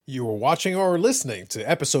You are watching or listening to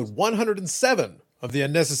episode 107 of the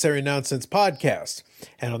Unnecessary Nonsense podcast.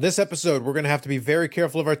 And on this episode, we're going to have to be very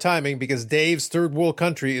careful of our timing because Dave's third world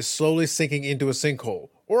country is slowly sinking into a sinkhole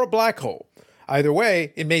or a black hole. Either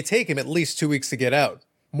way, it may take him at least 2 weeks to get out.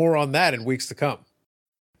 More on that in weeks to come.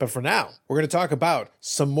 But for now, we're going to talk about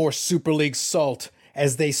some more Super League salt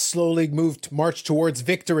as they slowly march towards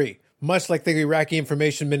victory, much like the Iraqi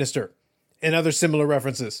information minister and other similar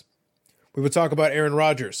references. We will talk about Aaron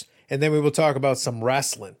Rodgers, and then we will talk about some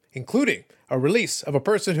wrestling, including a release of a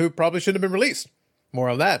person who probably shouldn't have been released. More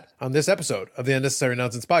on that on this episode of the Unnecessary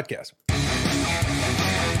Nonsense podcast.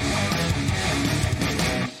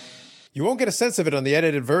 You won't get a sense of it on the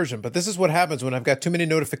edited version, but this is what happens when I've got too many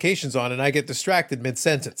notifications on and I get distracted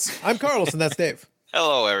mid-sentence. I'm Carlos, and that's Dave.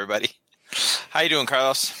 Hello, everybody. How you doing,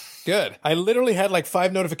 Carlos? Good. I literally had like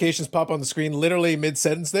 5 notifications pop on the screen literally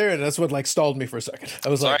mid-sentence there, and that's what like stalled me for a second. I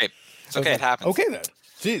was like... It's okay, it happens. Okay then.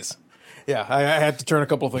 Jeez. Yeah, I had to turn a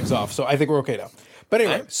couple of things off, so I think we're okay now. But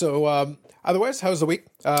anyway, so otherwise, how's the week?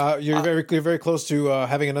 You're very close to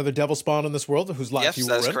having another devil spawn in this world whose life you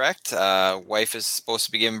were in. Yes, that's correct. Wife is supposed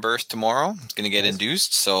to be giving birth tomorrow. It's going to get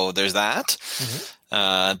induced, so there's that.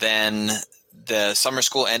 Mm-hmm. Then the summer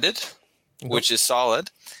school ended, which is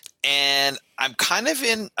solid. And I'm kind of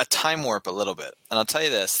in a time warp a little bit. And I'll tell you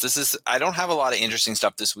this. I don't have a lot of interesting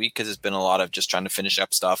stuff this week because it's been a lot of just trying to finish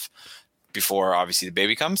up stuff before obviously the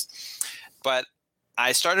baby comes. But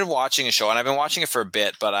I started watching a show, and I've been watching it for a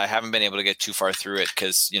bit, but I haven't been able to get too far through it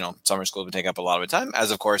because, summer school has been taking up a lot of my time,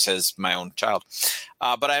 as of course has my own child.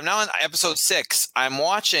 But I'm now on episode 6. I'm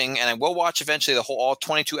watching, and I will watch eventually all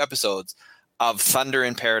 22 episodes of Thunder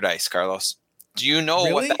in Paradise, Carlos. Do you know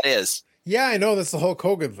what that is? Yeah, I know. That's the Hulk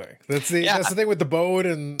Hogan thing. That's the thing with the boat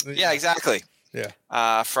and... Yeah, exactly.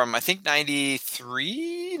 Yeah. From, I think,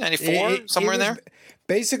 93, 94, somewhere in there.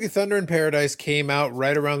 Basically, Thunder in Paradise came out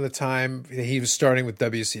right around the time he was starting with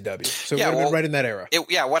WCW. So it would have been right in that era.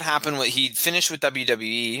 What happened was he finished with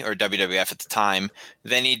WWE or WWF at the time.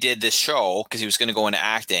 Then he did this show because he was going to go into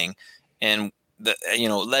acting. And,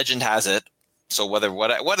 legend has it, so what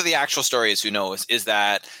the actual story is, who knows, is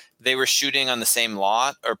that they were shooting on the same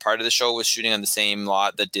lot, or part of the show was shooting on the same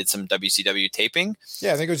lot that did some WCW taping.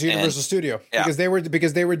 Yeah, I think it was Universal Studio because they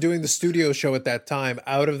were doing the studio show at that time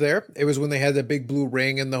out of there. It was when they had the big blue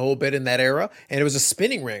ring and the whole bit in that era, and it was a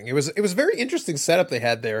spinning ring. It was a very interesting setup they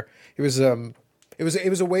had there. It was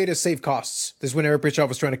a way to save costs. This is when Eric Bischoff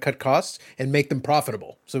was trying to cut costs and make them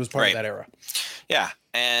profitable. So it was part of that era. Yeah.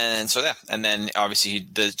 And so, and then obviously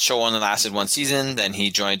the show only lasted 1 season. Then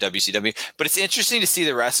he joined WCW. But it's interesting to see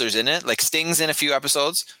the wrestlers in it. Like Sting's in a few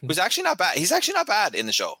episodes, who's actually not bad. He's actually not bad in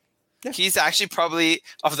the show. Yeah. He's actually probably,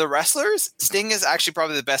 of the wrestlers, Sting is actually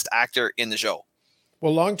probably the best actor in the show.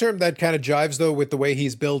 Well, long term, that kind of jives, though, with the way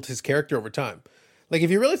he's built his character over time. Like,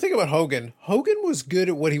 if you really think about Hogan was good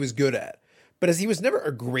at what he was good at. But as he was never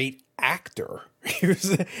a great actor. He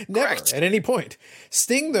was never at any point.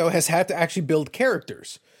 Sting, though, has had to actually build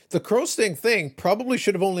characters. The Crow Sting thing probably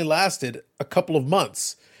should have only lasted a couple of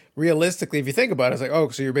months. Realistically, if you think about it, it's like, oh,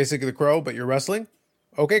 so you're basically the Crow, but you're wrestling?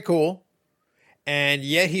 Okay, cool. And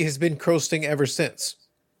yet he has been Crow Sting ever since.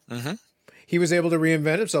 Mm-hmm. He was able to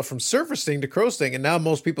reinvent himself from Surfer Sting to Crow Sting, and now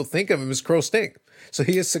most people think of him as Crow Sting. So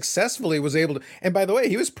he was able to, and by the way,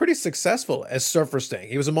 he was pretty successful as Surfer Sting.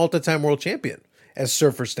 He was a multi-time world champion as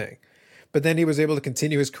Surfer Sting. But then he was able to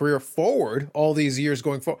continue his career forward all these years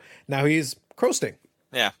going forward. Now he's Crow Sting.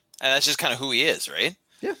 Yeah, and that's just kind of who he is, right?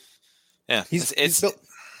 Yeah. Yeah. He's built.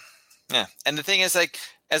 Yeah, and the thing is, like,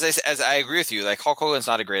 as I agree with you, like Hulk Hogan's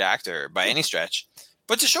not a great actor by any stretch,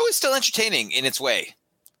 but the show is still entertaining in its way.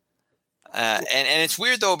 And it's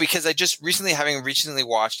weird though, because I just having recently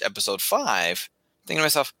watched episode 5, thinking to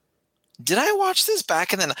myself, did I watch this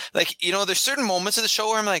back? And then there's certain moments of the show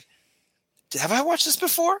where I'm like, have I watched this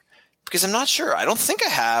before? Because I'm not sure. I don't think I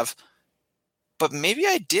have, but maybe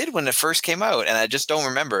I did when it first came out, and I just don't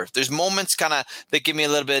remember. There's moments kind of that give me a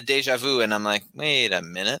little bit of deja vu, and I'm like, wait a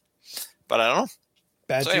minute, but I don't know.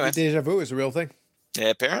 Bad TV deja vu is a real thing. Yeah,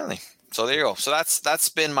 apparently. So there you go. So that's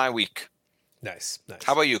been my week. Nice.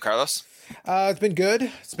 How about you, Carlos? It's been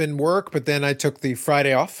good. It's been work, but then I took the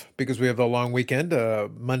Friday off because we have the long weekend.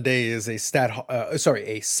 Monday is a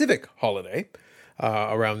civic holiday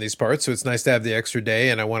around these parts, so it's nice to have the extra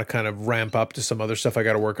day, and I want to kind of ramp up to some other stuff I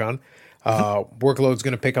got to work on. Workload's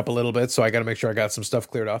going to pick up a little bit, so I got to make sure I got some stuff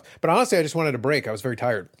cleared off. But honestly, I just wanted a break. I was very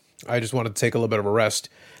tired. I just wanted to take a little bit of a rest.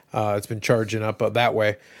 It's been charging up that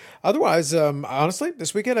way. Otherwise, honestly,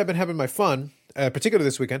 this weekend I've been having my fun. Particularly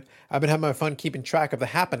this weekend, I've been having my fun keeping track of the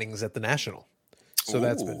happenings at the National. So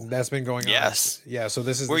that's been going on. Yes. Yeah. So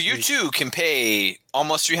this is where you too can pay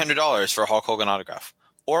almost $300 for a Hulk Hogan autograph.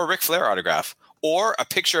 or a Ric Flair autograph, or a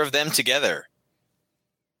picture of them together.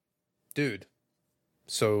 Dude,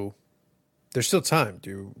 so there's still time. Do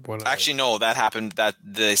you want to... Actually, no, that happened. That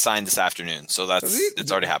they signed this afternoon, so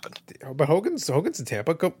it's already happened. But Hogan's in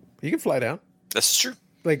Tampa. Go, you can fly down. This is true.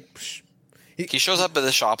 Like, he shows up at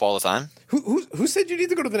the shop all the time. Who said you need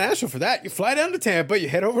to go to the National for that? You fly down to Tampa. You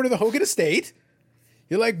head over to the Hogan estate.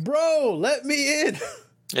 You're like, bro, let me in.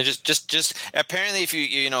 Yeah, just apparently, if you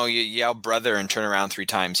yell brother and turn around 3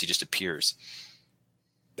 times, he just appears.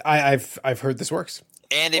 I've heard this works.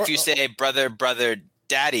 And if you say brother,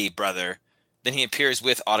 daddy, brother, then he appears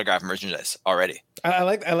with autographed merchandise already. I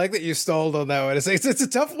like that you stalled on that one. It's a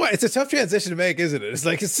tough one. It's a tough transition to make, isn't it? It's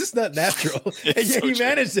like it's just not natural. And yet you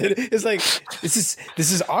managed it. It's like this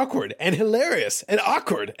is awkward and hilarious and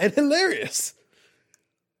awkward and hilarious.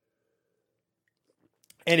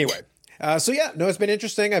 Anyway, it's been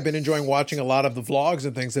interesting. I've been enjoying watching a lot of the vlogs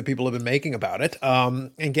and things that people have been making about it,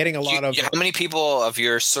 and getting a lot of. How many people of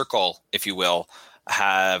your circle, if you will,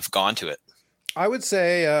 have gone to it? I would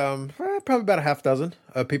say probably about a half dozen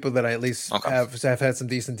people that I at least have had some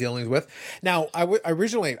decent dealings with. Now,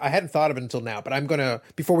 originally I hadn't thought of it until now, but I'm gonna,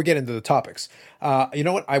 before we get into the topics, you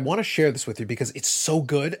know what? I want to share this with you because it's so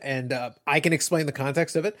good, and I can explain the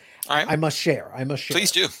context of it. All right. I must share.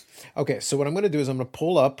 Please do. Okay, so what I'm going to do is I'm going to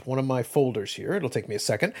pull up one of my folders here. It'll take me a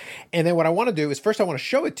second. And then what I want to do is first I want to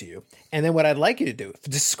show it to you. And then what I'd like you to do,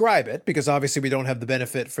 describe it, because obviously we don't have the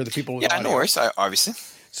benefit for the people. Yeah, no worries, obviously.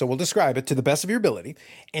 So we'll describe it to the best of your ability.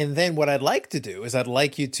 And then what I'd like to do is I'd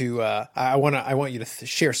like you to, I want you to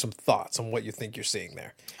share some thoughts on what you think you're seeing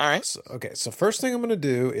there. All right. So first thing I'm going to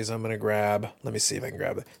do is I'm going to grab, let me see if I can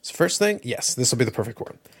grab it. So first thing, yes, this will be the perfect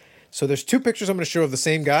one. So there's 2 pictures I'm going to show of the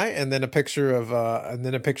same guy, and then a picture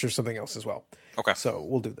of something else as well. Okay. So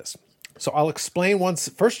we'll do this. So I'll explain once.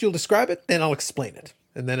 First you'll describe it, then I'll explain it,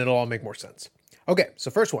 and then it'll all make more sense. Okay. So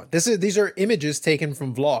first one. These are images taken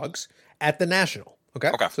from vlogs at the National. Okay.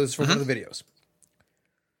 Okay. So this is from one of the videos.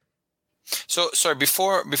 So sorry,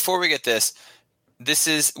 before we get this,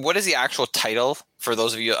 what is the actual title for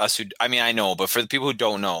those of us who? I mean, I know, but for the people who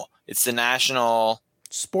don't know, it's the National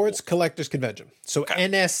Sports Collectors Convention. So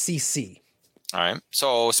NSCC. All right.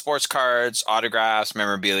 So sports cards, autographs,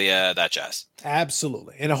 memorabilia, that jazz.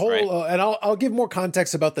 Absolutely. And and I'll give more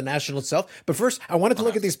context about the National itself. But first, I wanted to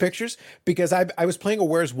look at these pictures because I was playing a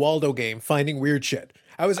Where's Waldo game, finding weird shit.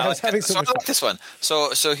 I was having so much fun. I like this one.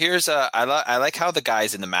 So here's I like how the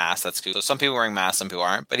guy's in the mask. That's cool. So some people are wearing masks, some people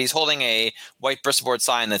aren't. But he's holding a white Bristol board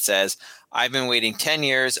sign that says, "I've been waiting 10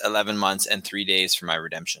 years, 11 months, and 3 days for my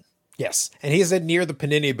redemption." Yes. And he's near the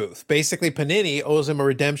Panini booth. Basically, Panini owes him a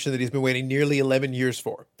redemption that he's been waiting nearly 11 years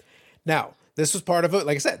for. Now, this was part of it.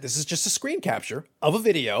 Like I said, this is just a screen capture of a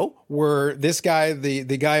video where this guy, the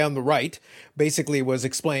guy on the right, basically was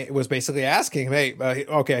basically asking him, "Hey,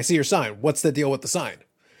 okay, I see your sign. What's the deal with the sign?"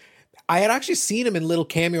 I had actually seen him in little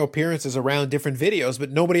cameo appearances around different videos,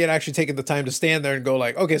 but nobody had actually taken the time to stand there and go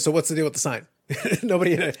like, "Okay, so what's the deal with the sign?"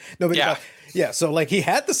 nobody. Yeah. Yeah, so like he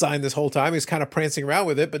had the sign this whole time. He's kind of prancing around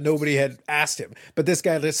with it, but nobody had asked him. But this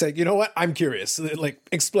guy just said, "You know what? I'm curious. Like,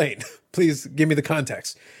 explain. Please give me the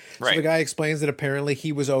context." Right. So the guy explains that apparently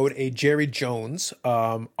he was owed a Jerry Jones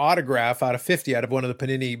autograph out of 50 out of one of the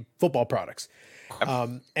Panini football products.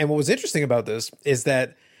 And what was interesting about this is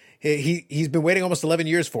that he's been waiting almost 11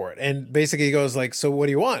 years for it. And basically he goes like, "So what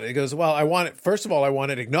do you want?" He goes, "Well, I want it. First of all, I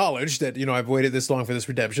want it acknowledged that, I've waited this long for this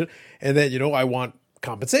redemption. And then, I want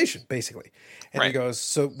compensation, basically." And he goes,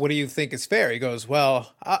 "So what do you think is fair?" He goes,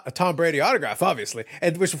 "Well, a Tom Brady autograph, obviously,"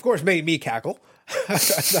 and which of course made me cackle. I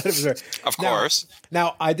thought it was very, of course.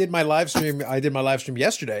 Now I did my live stream. I did my live stream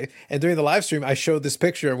yesterday, and during the live stream, I showed this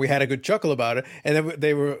picture, and we had a good chuckle about it. And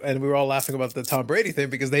then we were all laughing about the Tom Brady thing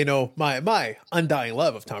because they know my undying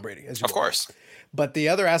love of Tom Brady, as you of course. But the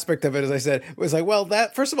other aspect of it, as I said, was like, well,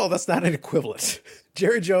 first of all, that's not an equivalent.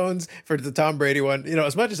 Jerry Jones for the Tom Brady one.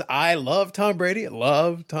 As much as I love Tom Brady,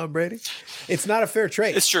 it's not a fair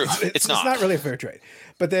trade. It's true. It's not. It's not really a fair trade.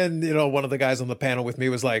 But then, one of the guys on the panel with me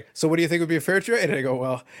was like, "So what do you think would be a fair trade?" And I go,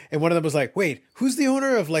 "Well," and one of them was like, "Wait, who's the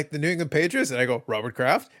owner of like the New England Patriots?" And I go, "Robert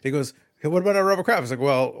Kraft." And he goes, "Hey, what about Robert Kraft?" I was like,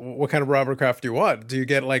 "Well, what kind of Robert Kraft do you want? Do you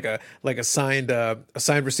get like a signed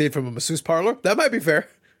receipt from a masseuse parlor? That might be fair."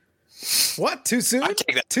 What? Too soon? I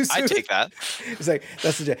take that. Too soon? I take that. It's like,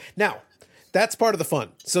 that's legit. Now, that's part of the fun.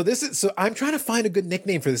 So I'm trying to find a good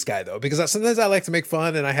nickname for this guy though, because sometimes I like to make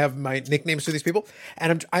fun and I have my nicknames for these people,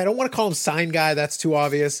 and I don't want to call him Sign Guy. That's too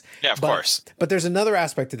obvious. Yeah, of course. But there's another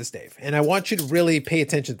aspect to this, Dave, and I want you to really pay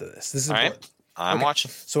attention to this. This is important. All right. I'm watching.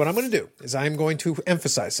 So what I'm going to do is I'm going to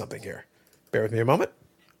emphasize something here. Bear with me a moment.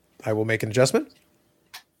 I will make an adjustment.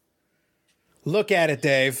 Look at it,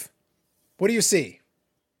 Dave. What do you see?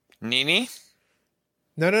 Nini?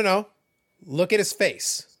 No. Look at his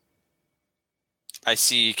face. I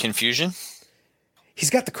see confusion. He's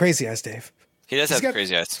got the crazy eyes, Dave. He does have the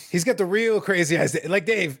crazy eyes. He's got the real crazy eyes. Like,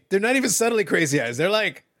 Dave, they're not even subtly crazy eyes. They're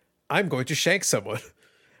like, I'm going to shank someone.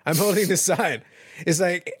 I'm holding this sign. It's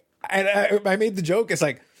like, and I made the joke. It's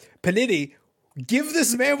like, Panini, give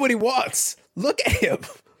this man what he wants. Look at him.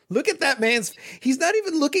 Look at that man's. He's not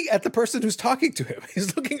even looking at the person who's talking to him.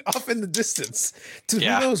 He's looking off in the distance to who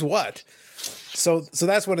knows what. So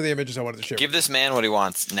that's one of the images I wanted to share. Give this man what he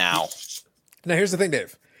wants now. Now, here's the thing,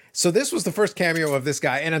 Dave. So this was the first cameo of this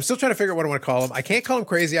guy, and I'm still trying to figure out what I want to call him. I can't call him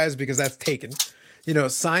Crazy Eyes because that's taken.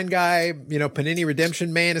 Sign guy, Panini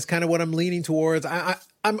Redemption Man is kind of what I'm leaning towards.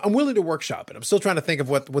 I'm willing to workshop it. I'm still trying to think of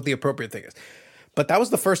what the appropriate thing is. But that was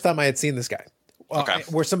the first time I had seen this guy,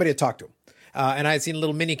 where somebody had talked to him. And I had seen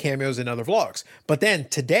little mini cameos in other vlogs. But then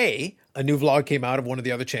today, a new vlog came out of one of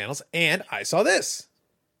the other channels, and I saw this.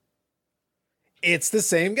 It's the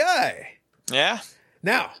same guy. Yeah.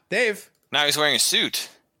 Now, Dave. Now he's wearing a suit.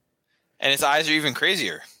 And his eyes are even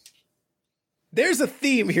crazier. There's a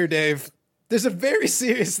theme here, Dave. There's a very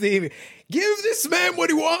serious theme. Give this man what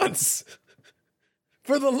he wants.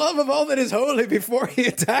 For the love of all that is holy before he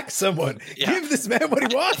attacks someone. Yeah. Give this man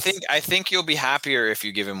what he wants. I think you'll be happier if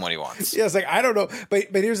you give him what he wants. Yeah, it's like, I don't know.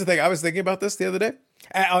 But here's the thing. I was thinking about this the other day.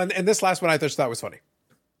 And this last one I just thought was funny.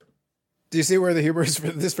 Do you see where the humor is for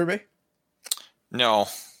this for me? No.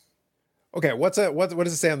 Okay, what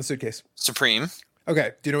does it say on the suitcase? Supreme.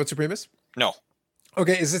 Okay, do you know what Supreme is? No.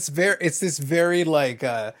 Okay, it's this very like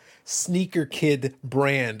sneaker kid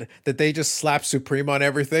brand that they just slap Supreme on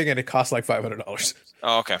everything and it costs like $500.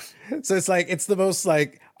 Oh, okay. So it's like, it's the most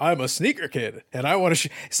like, I'm a sneaker kid and I want to,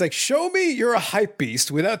 it's like, show me you're a hype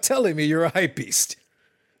beast without telling me you're a hype beast.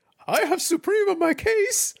 I have Supreme on my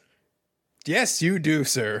case. Yes, you do,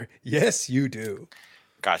 sir. Yes, you do.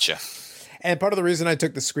 Gotcha. And part of the reason I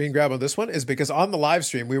took the screen grab on this one is because on the live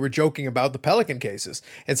stream, we were joking about the Pelican cases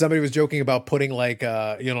and somebody was joking about putting like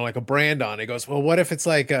a brand on. He goes, well, what if it's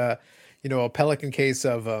like a Pelican case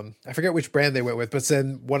of, I forget which brand they went with, but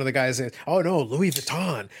then one of the guys said, oh no, Louis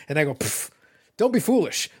Vuitton. And I go, don't be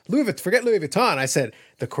foolish. Forget Louis Vuitton. I said,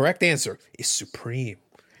 the correct answer is Supreme.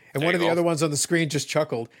 And one of the other ones on the screen just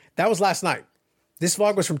chuckled. That was last night. This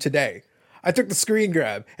vlog was from today. I took the screen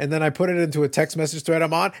grab and then I put it into a text message thread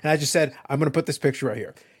I'm on, and I just said, I'm going to put this picture right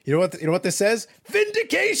here. You know what this says?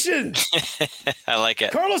 Vindication. I like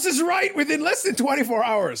it. Carlos is right within less than 24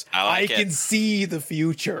 hours. I can see the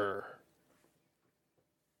future.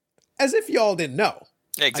 As if y'all didn't know.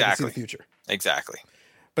 Exactly. I can see the future. Exactly.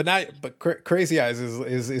 But Crazy Eyes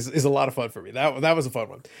is a lot of fun for me. That was a fun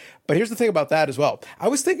one. But here's the thing about that as well. I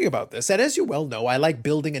was thinking about this, and as you well know, I like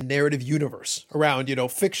building a narrative universe around,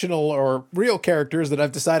 fictional or real characters that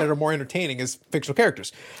I've decided are more entertaining as fictional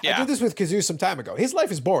characters. Yeah. I did this with Kazoo some time ago. His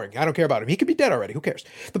life is boring. I don't care about him. He could be dead already. Who cares?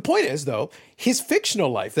 The point is, though, his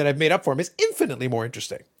fictional life that I've made up for him is infinitely more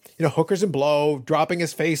interesting. Hookers and blow, dropping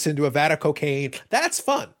his face into a vat of cocaine. That's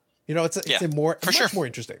fun. It's much more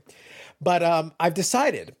interesting. But I've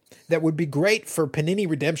decided that would be great for Panini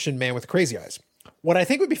Redemption Man with Crazy Eyes. What I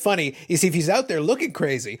think would be funny is if he's out there looking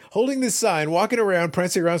crazy, holding this sign, walking around,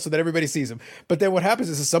 prancing around so that everybody sees him. But then what happens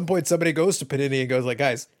is at some point somebody goes to Panini and goes like,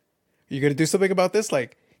 guys, are you going to do something about this?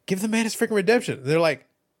 Like, give the man his freaking redemption. And they're like,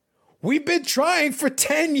 we've been trying for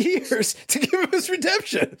 10 years to give him his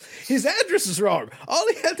redemption. His address is wrong. All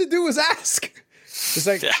he had to do was ask. It's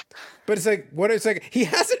like, yeah. But it's like, he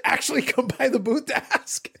hasn't actually come by the booth to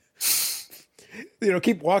ask.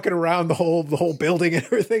 Keep walking around the whole building and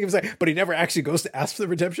everything. It was like, but he never actually goes to ask for the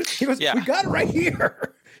redemption. He goes, we got it right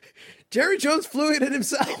here. Jerry Jones flew it in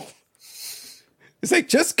himself. It's like,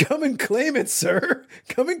 just come and claim it, sir.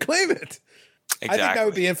 Come and claim it. Exactly. I think that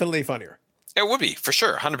would be infinitely funnier. It would be, for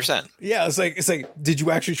sure, 100%. Yeah, it's like, did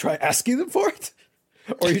you actually try asking them for it?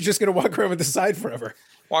 Or are you just going to walk around with the sign forever?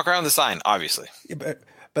 Walk around with the sign, obviously. Yeah, but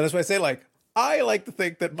that's why I say, like, I like to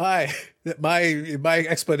think that my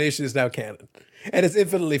explanation is now canon. And it's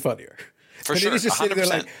infinitely funnier. For sure, he's just 100%. Sitting there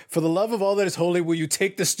like, for the love of all that is holy, will you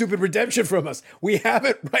take this stupid redemption from us? We have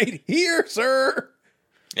it right here, sir.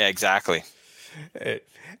 Yeah, exactly.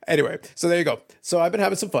 Anyway, so there you go. So I've been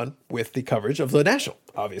having some fun with the coverage of the National,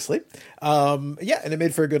 obviously. And it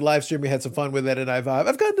made for a good live stream. We had some fun with it, and I've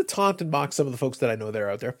gotten to taunt and mock some of the folks that I know that are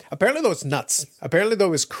out there. Apparently, though, it's nuts. Apparently,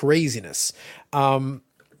 though, it's craziness. And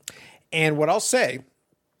what I'll say,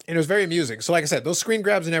 and it was very amusing. So like I said, those screen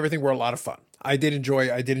grabs and everything were a lot of fun. I did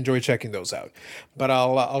enjoy checking those out. But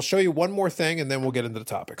I'll show you one more thing and then we'll get into the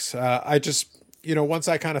topics. I just, once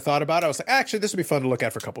I kind of thought about it, I was like, actually, this would be fun to look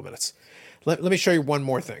at for a couple minutes. Let me show you one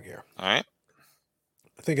more thing here. All right.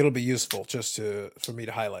 I think it'll be useful just for me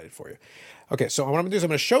to highlight it for you. Okay, so what I'm going to do is I'm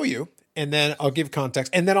going to show you, and then I'll give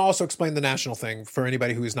context, and then I'll also explain the national thing for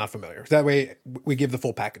anybody who is not familiar. That way, we give the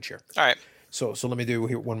full package here. All right. So let me do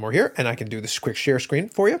one more here, and I can do this quick share screen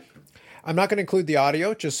for you. I'm not going to include the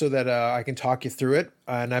audio just so that I can talk you through it,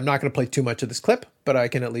 and I'm not going to play too much of this clip, but I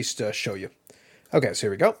can at least show you. Okay, so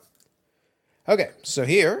here we go. Okay, so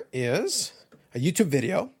here is a YouTube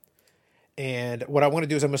video. And what I want to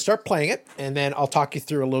do is I'm going to start playing it, and then I'll talk you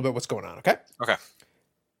through a little bit what's going on, okay? Okay.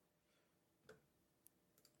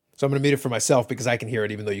 So I'm going to mute it for myself because I can hear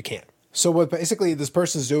it even though you can't. So what basically this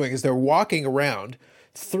person's doing is they're walking around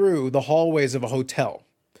through the hallways of a hotel.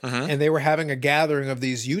 And they were having a gathering of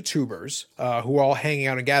these YouTubers who were all hanging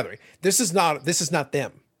out and gathering. This is not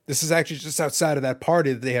them. This is actually just outside of that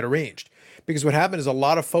party that they had arranged. Because what happened is a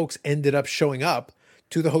lot of folks ended up showing up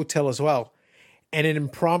to the hotel as well. And an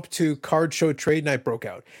impromptu card show trade night broke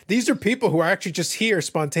out. These are people who are actually just here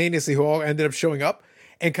spontaneously who all ended up showing up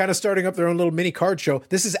and kind of starting up their own little mini card show.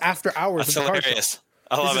 This is after hours of the card show.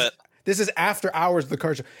 I love it. This is after hours of the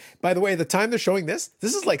card show. By the way, the time they're showing this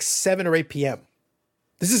is like 7 or 8 p.m.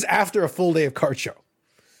 This is after a full day of card show.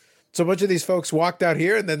 So a bunch of these folks walked out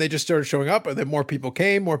here and then they just started showing up, and then more people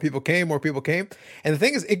came. And the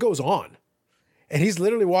thing is, it goes on. And he's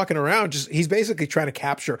literally walking around, he's basically trying to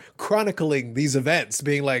capture, chronicling these events,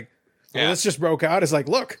 being like, well, this just broke out. It's like,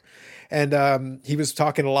 look. And he was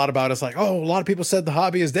talking a lot about, it's like, oh, a lot of people said the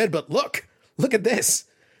hobby is dead, but look at this.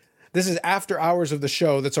 This is after hours of the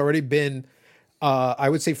show that's already been, I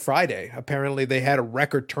would say Friday. Apparently they had a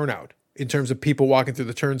record turnout in terms of people walking through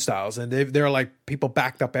the turnstiles. And they're like, people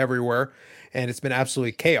backed up everywhere. And it's been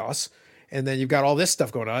absolutely chaos. And then you've got all this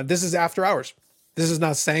stuff going on. This is after hours. This is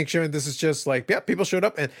not sanctioned. This is just like, yeah, people showed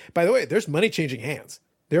up. And by the way, there's money changing hands.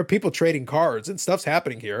 There are people trading cards and stuff's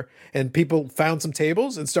happening here. And people found some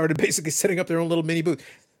tables and started basically setting up their own little mini booth.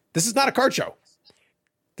 This is not a card show.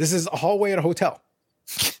 This is a hallway at a hotel.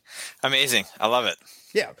 Amazing. I love it.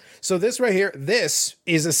 Yeah. So this right here, this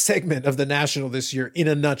is a segment of the National this year in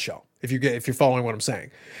a nutshell, if you're following what I'm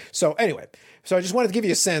saying. So anyway, so I just wanted to give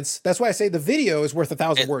you a sense. That's why I say the video is worth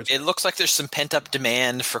 1,000 words. It looks like there's some pent up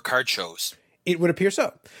demand for card shows. It would appear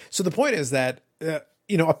so. So the point is that,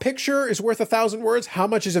 a picture is worth 1,000 words. How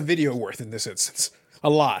much is a video worth in this instance?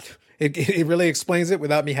 A lot. It really explains it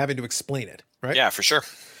without me having to explain it, right? Yeah, for sure.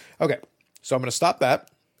 Okay. So I'm going to stop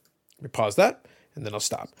that. Let me pause that, and then I'll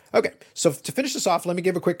stop. Okay. So to finish this off, let me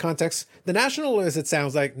give a quick context. The National, as it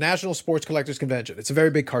sounds like, National Sports Collectors Convention. It's a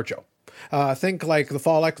very big card show. Think like the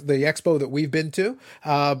expo that we've been to,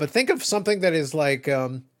 but think of something that is like,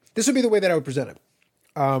 this would be the way that I would present it.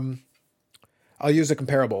 I'll use a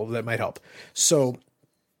comparable that might help. So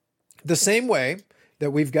the same way that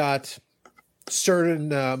we've got certain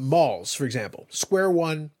malls, for example, Square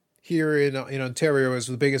One here in Ontario is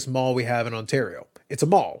the biggest mall we have in Ontario. It's a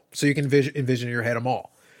mall, so you can envision in your head a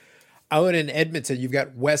mall. Out in Edmonton, you've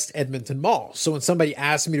got West Edmonton Mall. So when somebody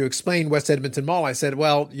asked me to explain West Edmonton Mall, I said,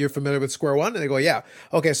 well, you're familiar with Square One? And they go, yeah.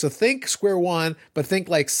 Okay, so think Square One, but think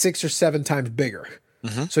like 6 or 7 times bigger.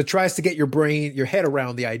 So it tries to get your head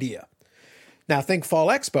around the idea. Now think Fall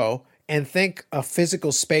Expo and think a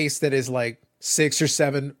physical space that is like 6 or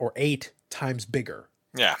 7 or 8 times bigger.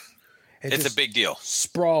 Yeah. It's a big deal.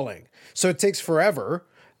 Sprawling. So it takes forever.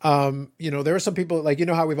 There are some people like,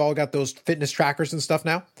 how we've all got those fitness trackers and stuff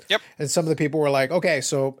now. Yep. And some of the people were like, okay,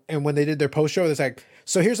 so, and when they did their post show, it's like,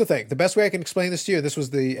 so here's the thing. The best way I can explain this to you, this was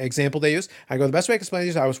the example they used. I go, the best way I can explain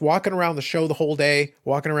this, I was walking around the show the whole day,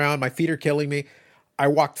 walking around, my feet are killing me. I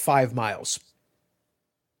walked 5 miles.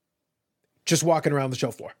 Just walking around the show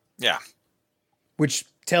floor. Yeah. Which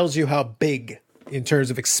tells you how big in terms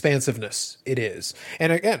of expansiveness it is.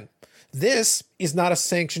 And again, this is not a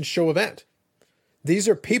sanctioned show event. These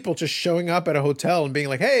are people just showing up at a hotel and being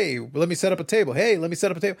like, hey, let me set up a table. Hey, let me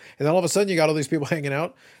set up a table. And then all of a sudden you got all these people hanging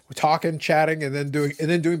out, talking, chatting, and then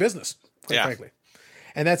doing business, quite frankly.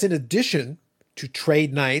 And that's in addition to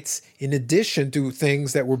trade nights, in addition to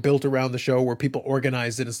things that were built around the show where people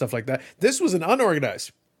organized it and stuff like that. This was an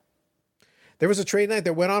unorganized. There was a trade night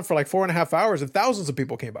that went on for like 4.5 hours and thousands of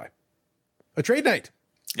people came by. A trade night.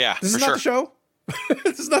 Yeah, this is not the show.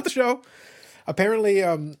 This is not the show. Apparently,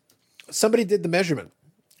 somebody did the measurement,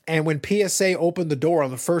 and when PSA opened the door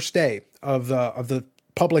on the first day of the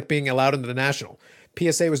public being allowed into the National,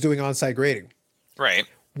 PSA was doing on-site grading. Right.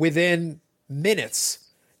 Within minutes,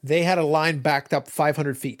 they had a line backed up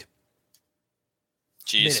 500 feet.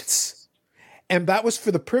 Jeez. Minutes. And that was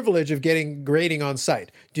for the privilege of getting grading on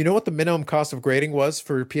site. Do you know what the minimum cost of grading was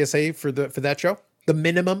for PSA for that show? The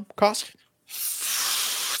minimum cost?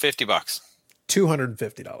 $50.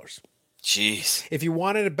 $250. Jeez. If you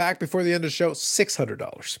wanted it back before the end of the show,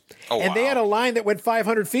 $600. Oh, and they had a line that went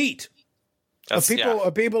 500 feet of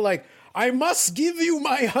people like, I must give you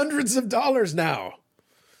my hundreds of dollars now.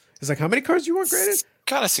 It's like, how many cards do you want graded?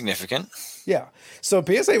 Kind of significant. Yeah. So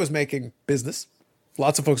PSA was making business.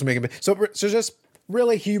 Lots of folks making business. So just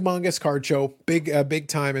really humongous card show, big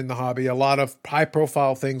time in the hobby. A lot of high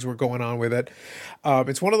profile things were going on with it.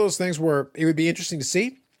 It's one of those things where it would be interesting to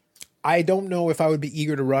see. I don't know if I would be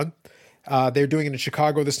eager to run. They're doing it in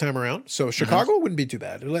Chicago this time around, so Chicago wouldn't be too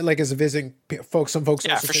bad. Like as a visiting folks, some folks,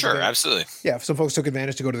 Yeah, for sure, absolutely. Yeah, some folks took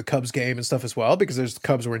advantage to go to the Cubs game and stuff as well because the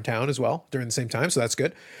Cubs were in town as well during the same time, so that's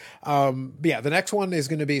good. But yeah, the next one is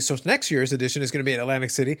going to be next year's edition is going to be in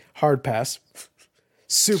Atlantic City. Hard pass,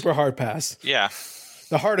 super hard pass. Yeah,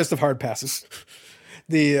 the hardest of hard passes.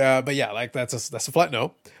 But yeah, like that's a flat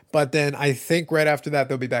no. But then I think right after that,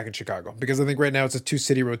 they'll be back in Chicago because I think right now it's a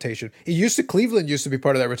 2-city rotation. Cleveland used to be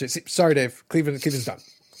part of that rotation. Sorry, Dave. Cleveland's done.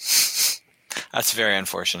 That's very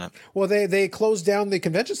unfortunate. Well, they closed down the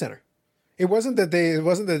convention center. It wasn't that they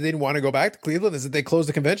didn't want to go back to Cleveland. It's that they closed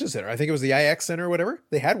the convention center. I think it was the IX Center or whatever.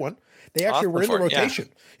 They had one. They actually were in the rotation.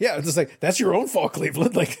 Yeah, it's just like, that's your own fault,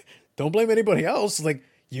 Cleveland. Like, don't blame anybody else. Like,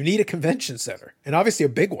 you need a convention center. And obviously a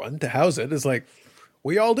big one to house it. It's like,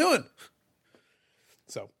 what are y'all doing?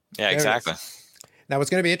 So. Yeah, exactly. Now, what's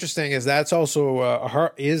going to be interesting is that's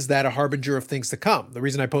also is that a harbinger of things to come? The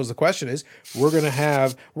reason I pose the question is we're going to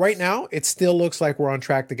have right now. It still looks like we're on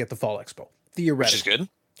track to get the Fall Expo theoretically. Which is good.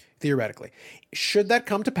 Theoretically, should that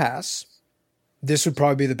come to pass, this would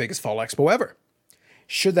probably be the biggest Fall Expo ever.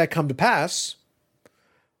 Should that come to pass,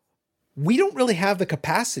 we don't really have the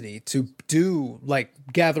capacity to do like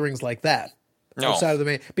gatherings like that. No. Outside of the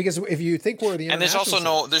main, because if you think we're the and there's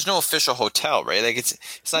also there's no official hotel, right? Like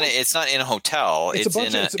it's not in a hotel. It's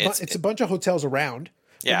a bunch of hotels around.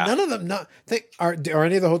 Yeah, none of them are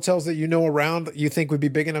any of the hotels that you know around that you think would be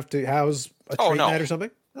big enough to house a trade night or something.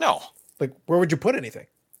 No, like where would you put anything?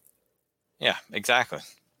 Yeah, exactly.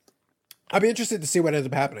 I'd be interested to see what ends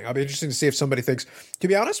up happening. I'll be interested to see if somebody thinks. To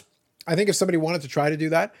be honest, I think if somebody wanted to try to do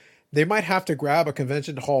that, they might have to grab a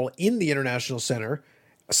convention hall in the International Center.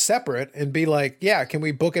 Separate and be like, yeah, can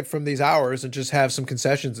we book it from these hours and just have some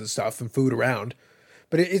concessions and stuff and food around?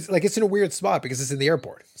 But it's like it's in a weird spot because it's in the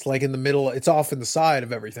airport. It's like in the middle. It's off in the side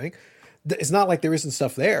of everything. It's not like there isn't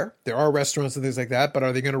stuff there. There are restaurants and things like that, but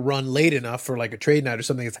are they going to run late enough for like a trade night or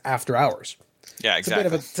something that's after hours? Yeah,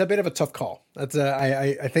 exactly. It's a bit of a tough call. That's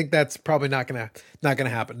I think that's probably not gonna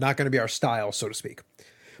happen. Not going to be our style, so to speak.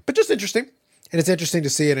 But just interesting, and it's interesting to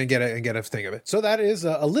see it and get a thing of it. So that is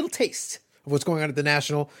a little taste of what's going on at the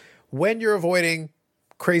National when you're avoiding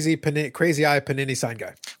crazy eye Panini sign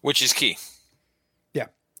guy. Which is key. Yeah.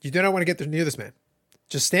 You do not want to get near this man.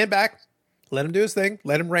 Just stand back, let him do his thing,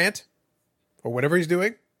 let him rant, or whatever he's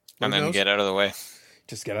doing. And then get out of the way.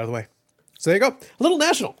 Just get out of the way. So there you go. A little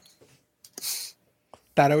National.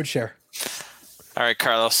 That I would share. All right,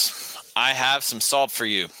 Carlos. I have some salt for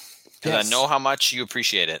you. Because I know how much you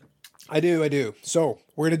appreciate it. I do. So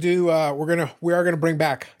we are gonna bring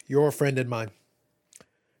back your friend and mine.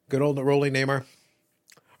 Good old Rolling Neymar.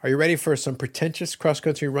 Are you ready for some pretentious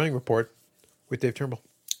cross-country running report with Dave Turnbull?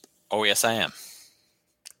 Oh, yes, I am.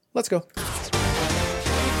 Let's go.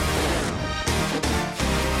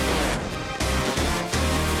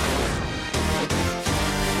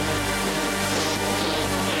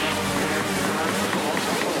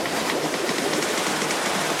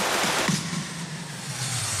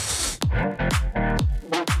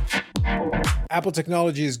 Apple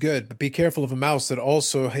technology is good, but be careful of a mouse that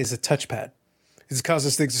also has a touchpad. It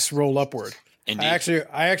causes things to roll upward. Indeed.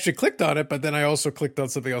 I actually clicked on it, but then I also clicked on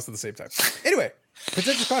something else at the same time. Anyway,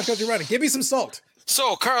 pretentious cross-country running. Give me some salt.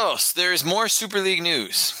 So, Carlos, there's more Super League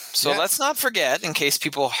news. So let's not forget, in case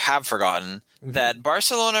people have forgotten, that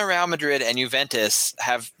Barcelona, Real Madrid, and Juventus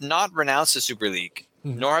have not renounced the Super League,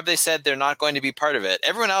 nor have they said they're not going to be part of it.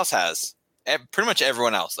 Everyone else has. Pretty much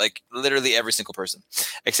everyone else, like literally every single person,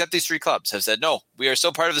 except these three clubs have said, no, we are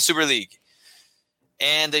still part of the Super League.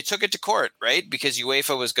 And they took it to court, right? Because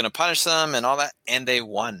UEFA was going to punish them and all that. And they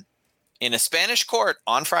won. In a Spanish court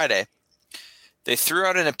on Friday, they threw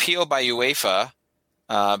out an appeal by UEFA,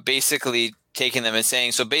 basically taking them and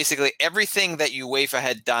saying, so basically everything that UEFA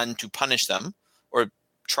had done to punish them or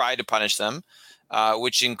try to punish them,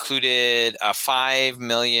 which included a 5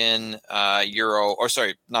 million euro, or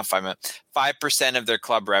sorry, not 5 million, 5% of their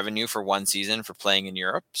club revenue for one season for playing in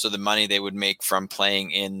Europe. So the money they would make from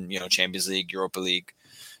playing in, Champions League, Europa League,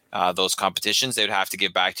 those competitions, they would have to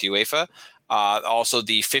give back to UEFA. Also,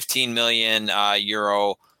 the 15 million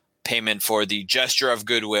euro payment for the gesture of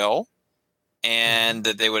goodwill, and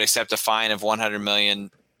that they would accept a fine of 100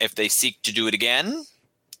 million if they seek to do it again,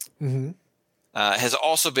 has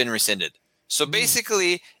also been rescinded. So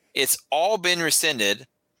basically, it's all been rescinded,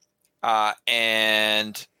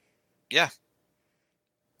 and yeah.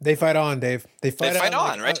 They fight on, Dave. They fight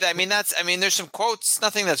on, right? There's some quotes.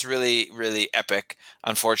 Nothing that's really, really epic,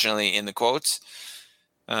 unfortunately, in the quotes,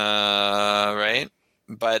 right?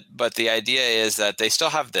 But the idea is that they still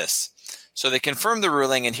have this. So they confirmed the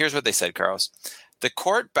ruling, and here's what they said, Carlos. The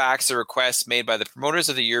court backs the request made by the promoters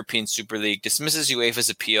of the European Super League, dismisses UEFA's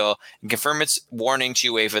appeal, and confirms its warning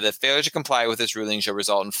to UEFA that failure to comply with this ruling shall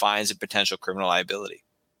result in fines and potential criminal liability,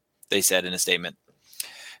 they said in a statement.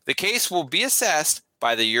 The case will be assessed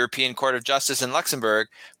by the European Court of Justice in Luxembourg,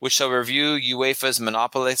 which shall review UEFA's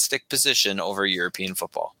monopolistic position over European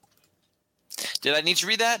football. Did I need to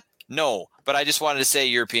read that? No, but I just wanted to say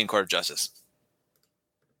European Court of Justice.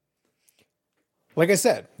 Like I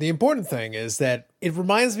said, the important thing is that it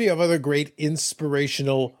reminds me of other great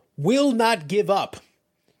inspirational will not give up.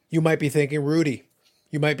 You might be thinking Rudy.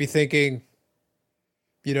 You might be thinking,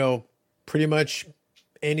 pretty much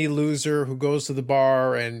any loser who goes to the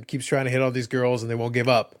bar and keeps trying to hit all these girls and they won't give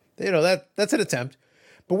up. That's an attempt.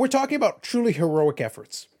 But we're talking about truly heroic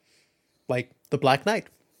efforts, like the Black Knight.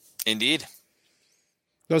 Indeed.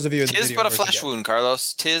 Those of you in the video version. 'Tis but a flesh wound,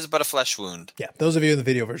 Carlos. 'Tis but a flesh wound. Yeah, those of you in the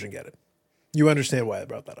video version get it. You understand why I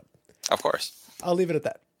brought that up. Of course. I'll leave it at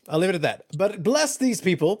that. But bless these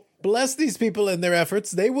people in their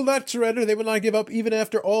efforts. They will not surrender. They will not give up, even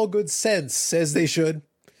after all good sense, as they should.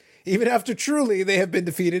 Even after truly they have been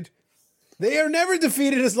defeated. They are never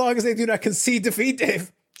defeated as long as they do not concede defeat,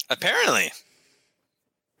 Dave. Apparently.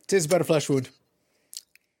 'Tis but a flesh wound.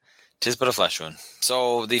 'Tis but a flesh wound.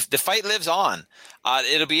 So the fight lives on.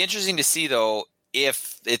 It'll be interesting to see, though,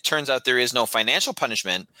 if it turns out there is no financial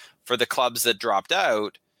punishment for the clubs that dropped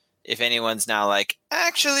out, if anyone's now like,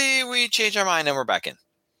 actually, we changed our mind and we're back in.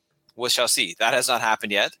 We shall see. That has not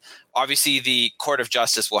happened yet. Obviously, the Court of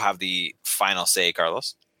Justice will have the final say,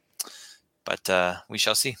 Carlos. But we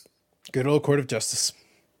shall see. Good old Court of Justice.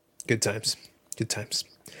 Good times.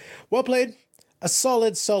 Well played. A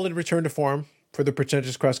solid return to form for the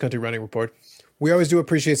Pretentious Cross Country Running Report. We always do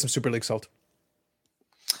appreciate some Super League salt.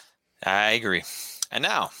 I agree. And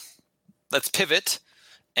now, let's pivot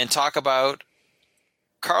and talk about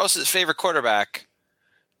Carlos's favorite quarterback,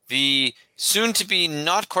 the soon-to-be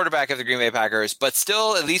not quarterback of the Green Bay Packers, but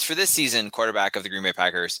still, at least for this season, quarterback of the Green Bay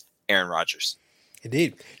Packers, Aaron Rodgers.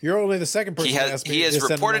 Indeed. You're only the second person to ask me. He has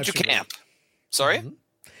reported to camp. Sorry? Mm-hmm.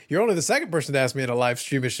 You're only the second person to ask me in a live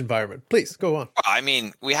streamish environment. Please, go on.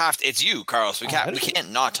 We have to. It's you, Carlos. We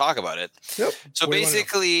can't not talk about it. Yep. So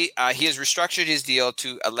basically, he has restructured his deal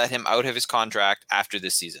to let him out of his contract after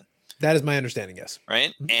this season. That is my understanding, yes. Right?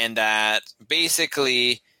 Mm-hmm. And that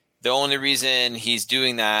basically the only reason he's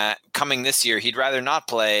doing that coming this year, he'd rather not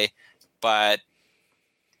play, but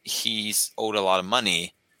he's owed a lot of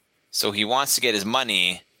money. So he wants to get his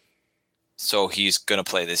money, so he's going to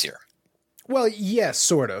play this year. Well, yes,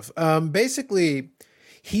 sort of. Basically,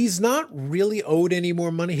 he's not really owed any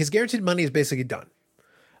more money. His guaranteed money is basically done.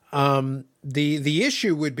 The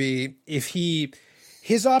issue would be if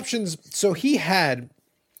his options. So he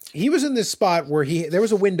was in this spot where there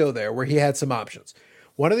was a window there where he had some options.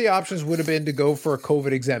 One of the options would have been to go for a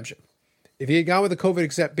COVID exemption. If he had gone with the COVID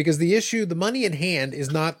exemption, because the money in hand is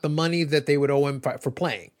not the money that they would owe him for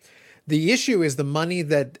playing. The issue is the money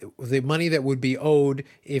that would be owed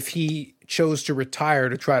if he chose to retire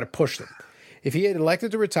to try to push them. If he had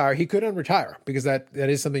elected to retire, he could unretire because that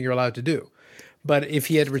is something you're allowed to do. But if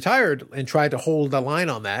he had retired and tried to hold the line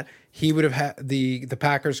on that, he would have had the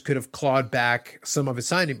Packers could have clawed back some of his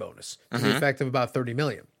signing bonus to the effect of about $30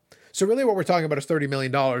 million. So really, what we're talking about is $30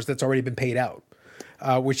 million that's already been paid out,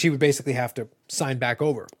 which he would basically have to sign back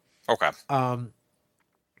over. Okay.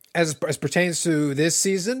 As pertains to this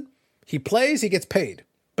season, he plays, he gets paid,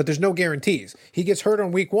 but there's no guarantees. He gets hurt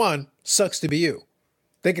on week 1, sucks to be you.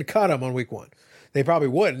 They could cut him on week 1. They probably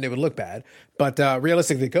wouldn't. It would look bad, but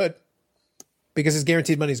realistically, they could because his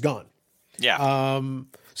guaranteed money's gone. Yeah.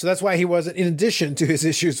 So that's why he wasn't. In addition to his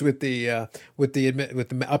issues with the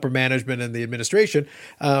upper management and the administration,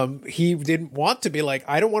 he didn't want to be like,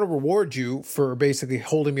 I don't want to reward you for basically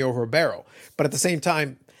holding me over a barrel. But at the same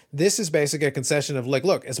time, this is basically a concession of like,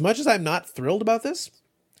 look, as much as I'm not thrilled about this,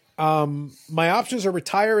 my options are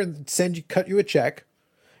retire and cut you a check,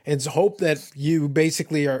 and hope that you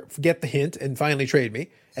basically get the hint and finally trade me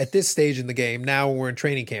at this stage in the game. Now we're in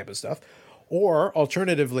training camp and stuff, or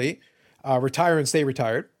alternatively, retire and stay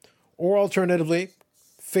retired, or alternatively,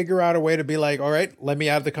 figure out a way to be like, all right, let me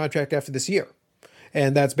out of the contract after this year.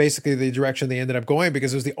 And that's basically the direction they ended up going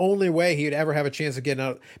because it was the only way he'd ever have a chance of getting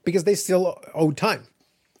out because they still owed time.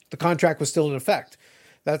 the contract was still in effect.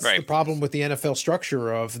 That's Right. the problem with the NFL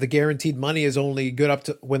structure of the guaranteed money is only good up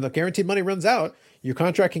to when the guaranteed money runs out, your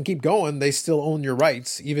contract can keep going. They still own your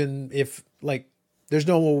rights, even if like there's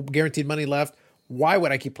no guaranteed money left. Why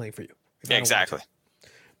would I keep playing for you? Yeah, exactly.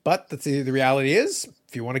 But the reality is,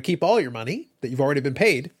 if you want to keep all your money that you've already been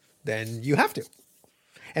paid, then you have to.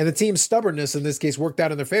 And the team's stubbornness in this case worked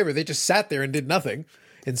out in their favor. They just sat there and did nothing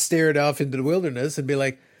and stared off into the wilderness and be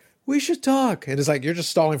like, we should talk. And it's like, you're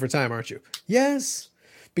just stalling for time, aren't you? Yes.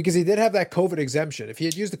 Because he did have that COVID exemption. If he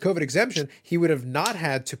had used the COVID exemption, he would have not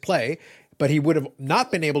had to play, but he would have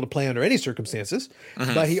not been able to play under any circumstances.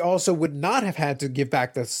 But he also would not have had to give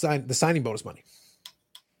back the signing bonus money.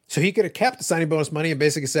 So he could have kept the signing bonus money and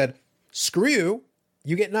basically said, screw you,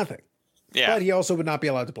 you get nothing. Yeah. But he also would not be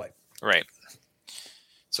allowed to play. Right.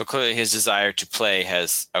 So clearly his desire to play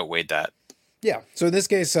has outweighed that. Yeah. So in this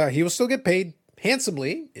case, he will still get paid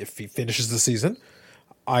handsomely if he finishes the season.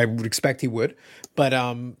 I would expect he would. But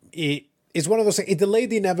it's one of those things. It delayed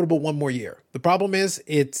the inevitable one more year. The problem is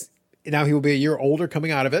now he will be a year older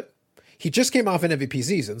coming out of it. He just came off an MVP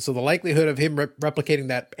season. So the likelihood of him replicating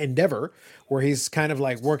that endeavor where he's kind of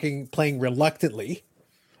like playing reluctantly,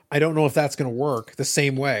 I don't know if that's going to work the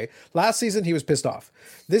same way. Last season, he was pissed off.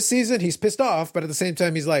 This season, he's pissed off, but at the same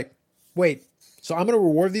time, he's like, wait, so I'm going to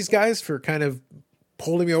reward these guys for kind of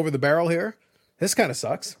holding me over the barrel here? This kind of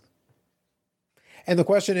sucks. And the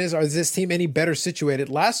question is this team any better situated?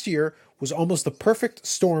 Last year was almost the perfect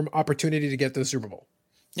storm opportunity to get to the Super Bowl.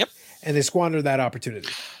 Yep. And they squandered that opportunity.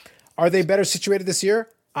 Are they better situated this year?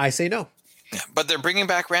 I say no. But they're bringing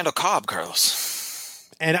back Randall Cobb, Carlos.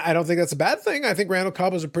 And I don't think that's a bad thing. I think Randall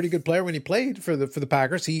Cobb was a pretty good player when he played for the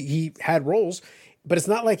Packers. He had roles, but it's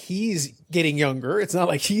not like he's getting younger. It's not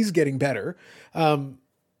like he's getting better.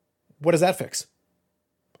 What does that fix?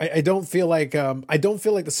 I don't feel like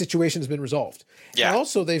the situation has been resolved. Yeah. And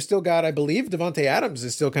also, they've still got, I believe, Devontae Adams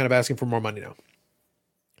is still kind of asking for more money now.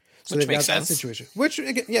 So Which they've makes got sense. that situation, which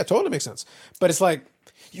yeah, totally makes sense. But it's like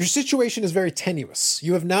your situation is very tenuous.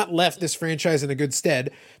 You have not left this franchise in a good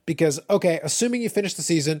stead because, okay, assuming you finish the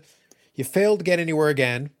season, you failed to get anywhere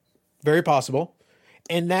again, very possible,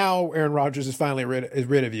 and now Aaron Rodgers is finally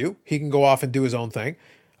rid of you. He can go off and do his own thing.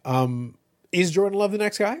 Is Jordan Love the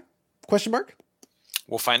next guy? Question mark.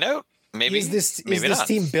 We'll find out. Maybe. Is this not.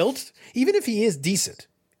 team built? Even if he is decent,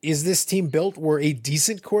 is this team built where a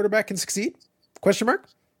decent quarterback can succeed? Question mark.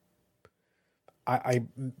 I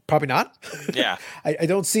probably not. Yeah. I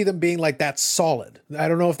don't see them being like that solid. I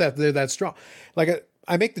don't know if they're that strong. Like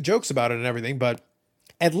I make the jokes about it and everything, but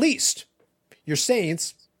at least your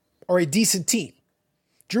Saints are a decent team.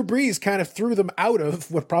 Drew Brees kind of threw them out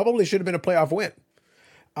of what probably should have been a playoff win.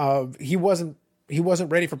 He wasn't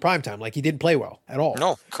ready for primetime. Like he didn't play well at all.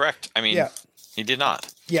 No, correct. I mean, Yeah. he did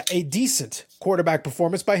not. Yeah, a decent quarterback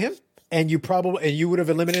performance by him, and you would have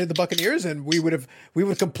eliminated the Buccaneers, and we would have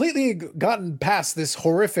completely gotten past this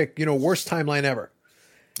horrific, worst timeline ever.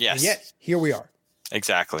 Yes. And yet here we are.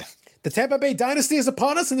 Exactly. The Tampa Bay dynasty is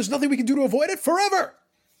upon us, and there's nothing we can do to avoid it forever.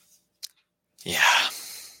 Yeah.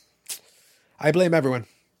 I blame everyone.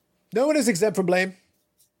 No one is exempt from blame.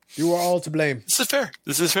 You are all to blame.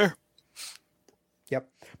 This is fair. Yep.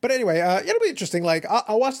 But anyway, it'll be interesting. Like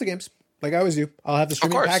I'll watch the games. Like I always do. I'll have the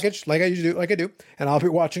streaming course. package like I do. And I'll be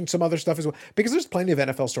watching some other stuff as well. Because there's plenty of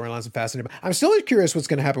NFL storylines I'm fascinated by. I'm still curious what's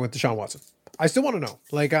going to happen with Deshaun Watson. I still want to know.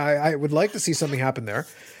 Like I would like to see something happen there.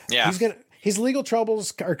 Yeah. His legal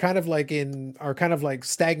troubles are kind of like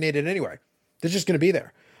stagnated anyway. They're just going to be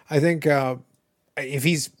there. I think if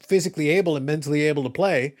he's physically able and mentally able to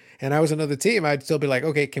play, and I was another team, I'd still be like,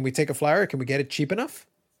 okay, can we take a flyer? Can we get it cheap enough?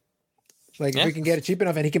 Like if we can get it cheap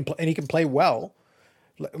enough and he can play well.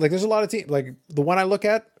 Like there's a lot of teams, like the one I look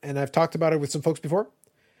at, and I've talked about it with some folks before.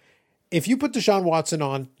 If you put Deshaun Watson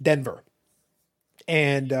on Denver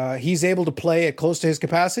and he's able to play at close to his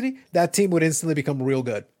capacity, that team would instantly become real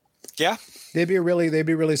good. Yeah. They'd be a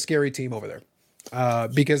really scary team over there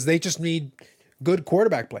because they just need good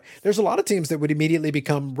quarterback play. There's a lot of teams that would immediately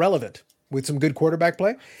become relevant with some good quarterback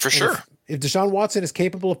play. For And sure. If Deshaun Watson is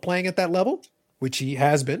capable of playing at that level, which he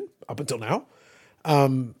has been up until now,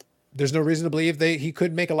 there's no reason to believe he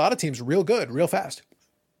could make a lot of teams real good, real fast.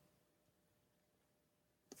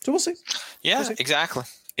 So we'll see. Yeah, exactly.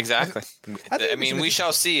 I mean, we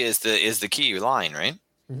shall see is the key line, right?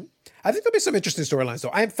 I think there'll be some interesting storylines, though.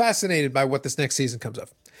 I am fascinated by what this next season comes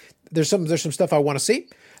of. There's some stuff I want to see.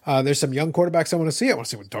 There's some young quarterbacks I want to see. I want to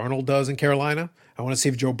see what Darnold does in Carolina. I want to see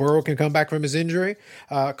if Joe Burrow can come back from his injury.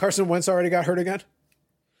 Carson Wentz already got hurt again.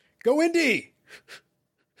 Go Indy!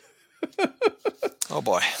 Oh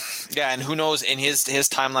boy. Yeah, and who knows? In his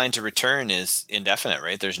timeline to return is indefinite,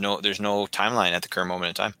 right? There's no timeline at the current moment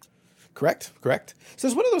in time. Correct. So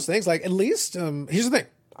it's one of those things. Like, at least here's the thing.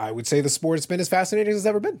 I would say the sport has been as fascinating as it's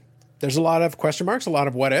ever been. There's a lot of question marks, a lot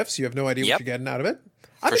of what ifs. You have no idea what you're getting out of it.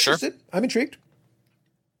 I'm interested. Sure. I'm intrigued.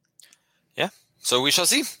 Yeah. So we shall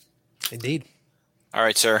see. Indeed. All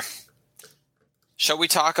right, sir. Shall we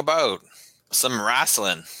talk about some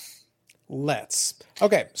wrestling? Let's.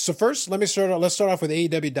 Okay, so first, let's start off with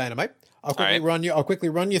AEW Dynamite. I'll quickly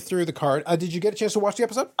run you through the card. Did you get a chance to watch the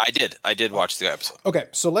episode? I did watch the episode. Okay,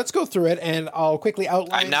 so let's go through it, and I'll quickly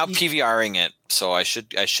outline. I'm now PVRing it, so I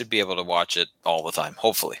should be able to watch it all the time,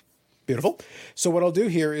 hopefully. Beautiful. So what I'll do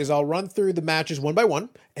here is I'll run through the matches one by one,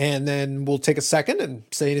 and then we'll take a second and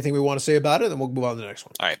say anything we want to say about it, and then we'll move on to the next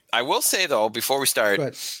one. All right. I will say, though, before we start,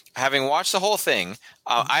 having watched the whole thing,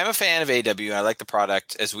 I'm a fan of AEW. I like the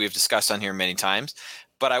product, as we've discussed on here many times,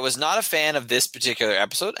 but I was not a fan of this particular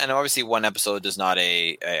episode, and obviously one episode does not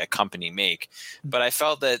a company make, but I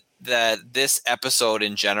felt that this episode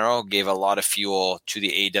in general gave a lot of fuel to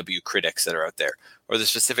the AEW critics that are out there, or the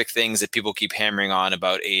specific things that people keep hammering on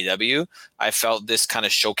about AEW. I felt this kind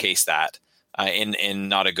of showcased that in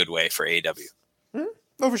not a good way for AEW.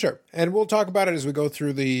 Oh, for sure. And we'll talk about it as we go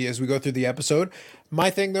through the episode. My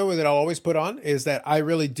thing, though, that I'll always put on is that I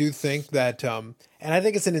really do think that, and I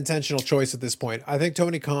think it's an intentional choice at this point. I think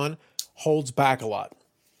Tony Khan holds back a lot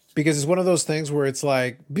because it's one of those things where it's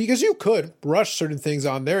like, because you could rush certain things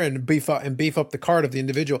on there and beef up the card of the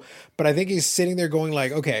individual. But I think he's sitting there going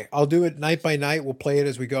like, okay, I'll do it night by night. We'll play it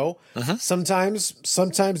as we go. Sometimes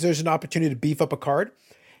there's an opportunity to beef up a card.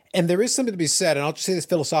 And there is something to be said, and I'll just say this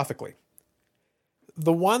philosophically.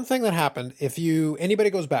 The one thing that happened, if anybody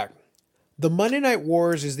goes back, the Monday Night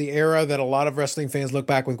Wars is the era that a lot of wrestling fans look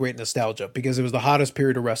back with great nostalgia because it was the hottest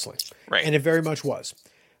period of wrestling. Right. And it very much was.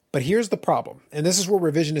 But here's the problem, and this is where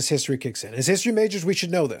revisionist history kicks in. As history majors, we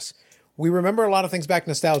should know this. We remember a lot of things back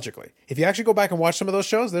nostalgically. If you actually go back and watch some of those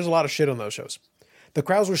shows, there's a lot of shit on those shows. The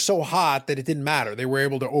crowds were so hot that it didn't matter. They were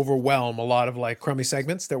able to overwhelm a lot of like crummy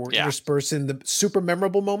segments that were interspersed in the super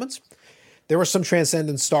memorable moments. There were some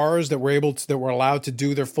transcendent stars that were allowed to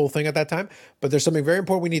do their full thing at that time. But there's something very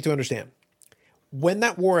important we need to understand. When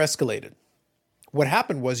that war escalated, what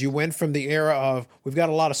happened was you went from the era of we've got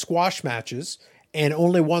a lot of squash matches and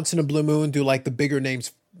only once in a blue moon do like the bigger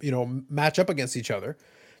names, match up against each other,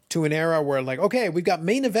 to an era where like, okay, we've got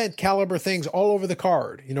main event caliber things all over the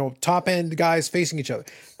card, top end guys facing each other.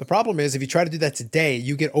 The problem is if you try to do that today,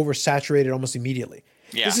 you get oversaturated almost immediately.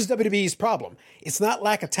 Yeah. This is WWE's problem. It's not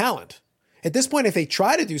lack of talent. At this point, if they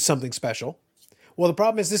try to do something special, well, the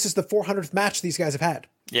problem is this is the 400th match these guys have had.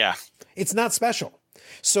 Yeah. It's not special.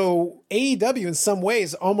 So AEW in some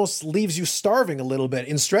ways almost leaves you starving a little bit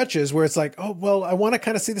in stretches where it's like, oh, well, I want to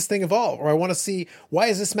kind of see this thing evolve, or I want to see, why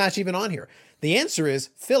is this match even on here? The answer is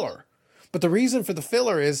filler. But the reason for the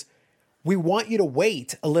filler is we want you to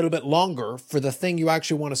wait a little bit longer for the thing you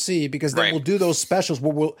actually want to see, because then we'll do those specials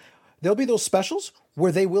where there'll be those specials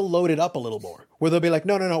where they will load it up a little more, where they'll be like,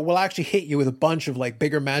 no, we'll actually hit you with a bunch of like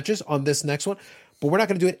bigger matches on this next one, but we're not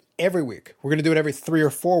going to do it every week. We're going to do it every 3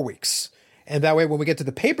 or 4 weeks. And that way, when we get to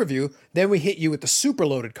the pay-per-view, then we hit you with the super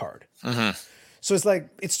loaded card. Mm-hmm. So it's like,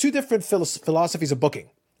 it's two different philosophies of booking.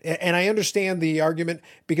 And I understand the argument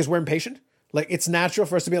because we're impatient. Like, it's natural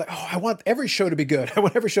for us to be like, oh, I want every show to be good. I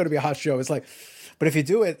want every show to be a hot show. It's like, but if you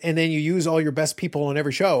do it and then you use all your best people on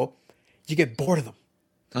every show, you get bored of them.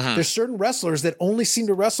 Uh-huh. There's certain wrestlers that only seem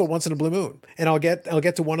to wrestle once in a blue moon. And I'll get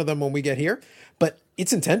to one of them when we get here, but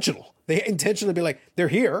it's intentional. They intentionally be like, they're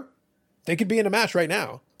here. They could be in a match right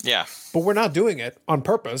now. Yeah. But we're not doing it on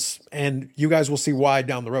purpose, and you guys will see why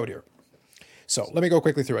down the road here. So let me go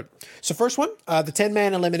quickly through it. So first one, the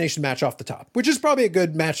 10-man elimination match off the top, which is probably a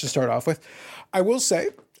good match to start off with. I will say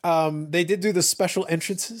they did do the special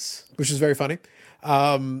entrances, which is very funny.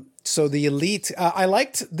 So the Elite, I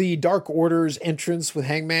liked the Dark Order's entrance with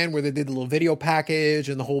Hangman, where they did the little video package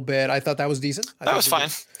and the whole bit. I thought that was decent. That was fine.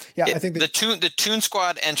 I think the Toon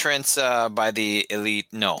Squad entrance by the Elite,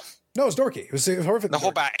 no. No, it was dorky. It was horrific. The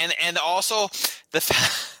whole back, and also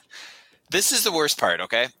this is the worst part.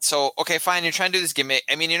 Okay, so fine, you're trying to do this gimmick.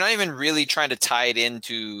 I mean, you're not even really trying to tie it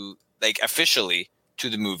into like officially to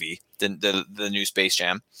the movie, the new Space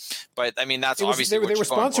Jam. But I mean, that's obviously they were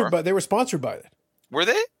sponsored by. They were sponsored by it. Were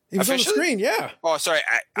they? It was officially? On the screen, yeah. Oh, sorry.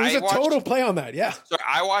 It was a total play on that, yeah. Sorry,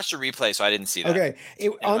 I watched a replay, so I didn't see that.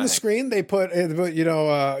 Okay, on the screen they put,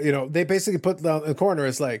 they basically put on the corner.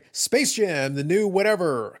 It's like Space Jam, the new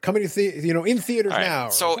whatever, coming to in theaters now.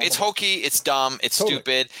 So it's hokey, it's dumb, it's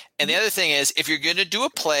stupid. And the other thing is, if you're going to do a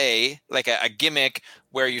play like a gimmick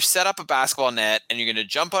where you set up a basketball net and you're going to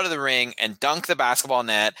jump out of the ring and dunk the basketball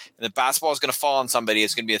net, and the basketball is going to fall on somebody.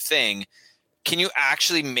 It's going to be a thing. Can you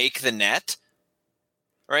actually make the net?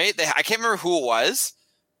 Right? I can't remember who it was,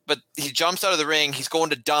 but he jumps out of the ring. He's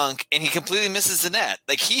going to dunk, and he completely misses the net.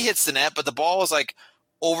 Like, he hits the net, but the ball was like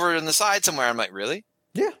over on the side somewhere. I'm like, really?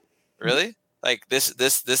 Yeah. Really? Like this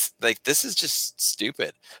is just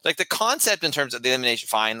stupid. Like, the concept in terms of the elimination,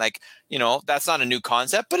 fine. Like, that's not a new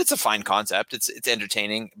concept, but it's a fine concept. It's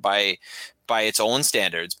entertaining by its own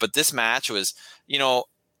standards. But this match was,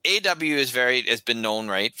 AEW has been known,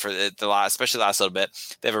 right, for the last, especially the last little bit.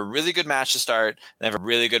 They have a really good match to start. They have a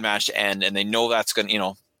really good match to end, and they know that's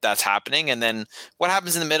that's happening. And then what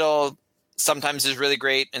happens in the middle sometimes is really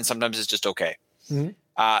great, and sometimes it's just okay.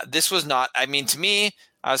 Mm-hmm. This was not. I mean, to me,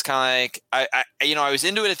 I was kind of like, I was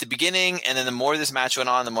into it at the beginning, and then the more this match went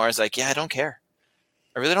on, the more I was like, yeah, I don't care.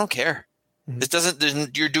 I really don't care.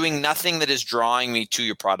 Mm-hmm. You're doing nothing that is drawing me to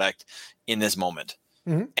your product in this moment.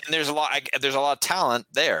 Mm-hmm. And there's a lot of talent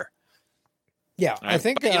there. Yeah, right? I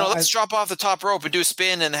think let's drop off the top rope and do a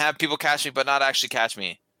spin and have people catch me, but not actually catch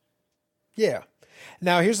me. Yeah.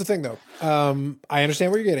 Now here's the thing, though. I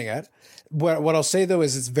understand what you're getting at. What I'll say, though,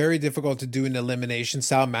 is it's very difficult to do an elimination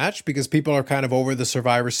style match because people are kind of over the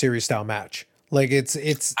Survivor Series style match. Like, it's.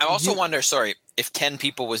 I also wonder, if 10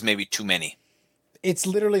 people was maybe too many. It's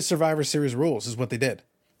literally Survivor Series rules is what they did.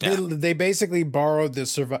 Yeah. They basically borrowed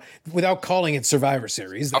the without calling it Survivor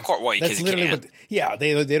Series. Of course, that's literally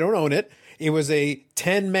they don't own it. It was a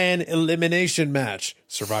 10-man elimination match,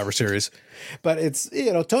 Survivor Series. But it's,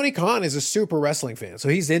 Tony Khan is a super wrestling fan, so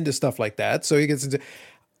he's into stuff like that. So he gets into.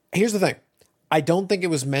 Here's the thing. I don't think it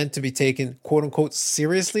was meant to be taken, quote unquote,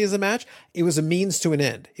 seriously as a match. It was a means to an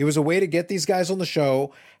end. It was a way to get these guys on the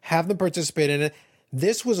show, have them participate in it.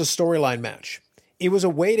 This was a storyline match. It was a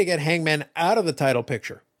way to get Hangman out of the title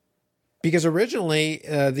picture. Because originally,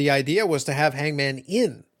 the idea was to have Hangman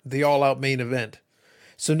in the all-out main event.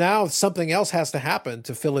 So now something else has to happen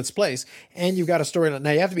to fill its place, and you've got a storyline.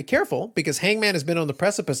 Now, you have to be careful, because Hangman has been on the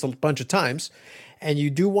precipice a bunch of times, and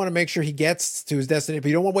you do want to make sure he gets to his destination, but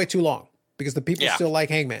you don't want to wait too long, because the people still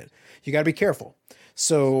like Hangman. You got to be careful.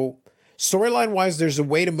 So storyline-wise, there's a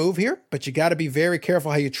way to move here, but you got to be very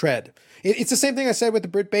careful how you tread. It's the same thing I said with the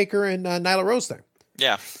Britt Baker and Nyla Rose thing.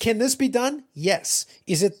 Yeah. Can this be done? Yes.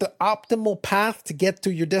 Is it the optimal path to get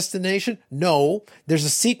to your destination? No. There's a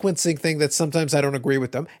sequencing thing that sometimes I don't agree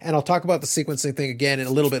with them. And I'll talk about the sequencing thing again in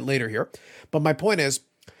a little bit later here. But my point is,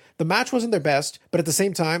 the match wasn't their best, but at the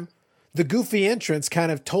same time, the goofy entrance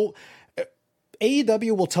kind of told...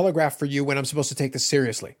 AEW will telegraph for you when I'm supposed to take this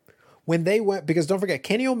seriously. When they went, because don't forget,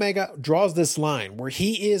 Kenny Omega draws this line where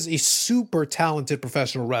he is a super talented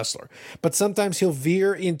professional wrestler, but sometimes he'll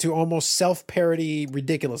veer into almost self-parody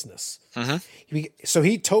ridiculousness. Mm-hmm. So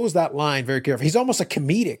he toes that line very carefully. He's almost a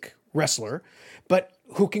comedic wrestler, but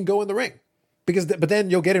who can go in the ring. But then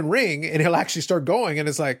you'll get in ring and he'll actually start going and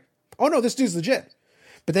it's like, oh no, this dude's legit.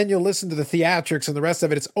 But then you'll listen to the theatrics and the rest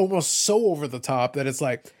of it. It's almost so over the top that it's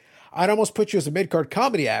like, I'd almost put you as a mid-card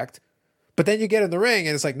comedy act. But then you get in the ring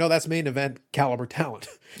and it's like, no, that's main event caliber talent.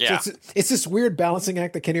 Yeah. So it's this weird balancing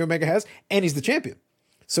act that Kenny Omega has, and he's the champion.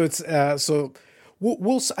 So it's I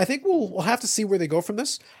think we'll have to see where they go from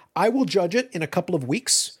this. I will judge it in a couple of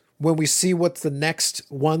weeks when we see what's the next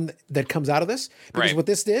one that comes out of this. Because what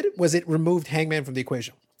this did was it removed Hangman from the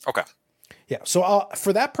equation. Okay. Yeah. So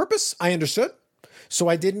for that purpose, I understood. So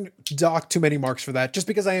I didn't dock too many marks for that, just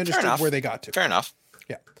because I understood where they got to. Fair enough.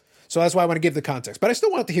 Yeah. So that's why I want to give the context. But I still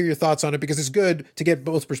want to hear your thoughts on it because it's good to get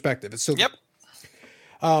both perspectives. It's still good.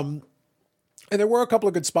 And there were a couple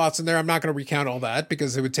of good spots in there. I'm not going to recount all that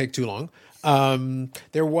because it would take too long.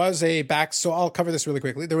 There was so I'll cover this really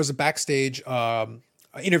quickly. There was a backstage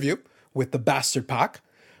interview with the Bastard Pac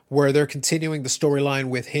where they're continuing the storyline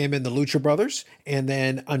with him and the Lucha Brothers and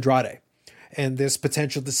then Andrade and this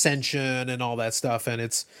potential dissension and all that stuff. And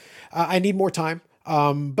it's, I need more time.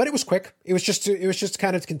 But it was quick. It was just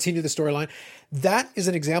kind of to continue the storyline. That is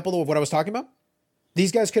an example of what I was talking about.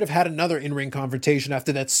 These guys could have had another in-ring confrontation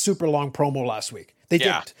after that super long promo last week. They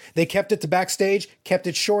didn't. They kept it to backstage, kept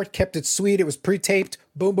it short, kept it sweet. It was pre-taped.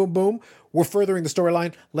 Boom, boom, boom. We're furthering the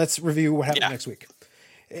storyline. Let's review what happened next week.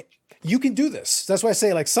 You can do this. That's why I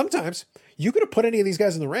say, like, sometimes you could have put any of these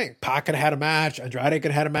guys in the ring. Pac could have had a match. Andrade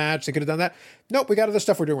could have had a match. They could have done that. Nope, we got other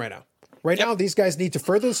stuff we're doing right now. Right now, these guys need to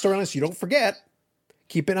further the storyline so you don't forget.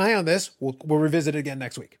 Keep an eye on this. We'll revisit it again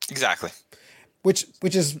next week. Exactly. Which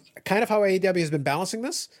is kind of how AEW has been balancing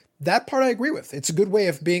this. That part I agree with. It's a good way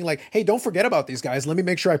of being like, hey, don't forget about these guys. Let me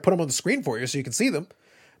make sure I put them on the screen for you so you can see them.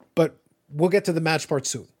 But we'll get to the match part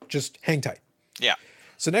soon. Just hang tight. Yeah.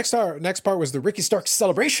 So next part was the Ricky Starks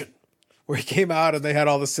celebration, where he came out and they had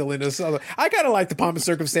all the silliness. I kind of like the pomp and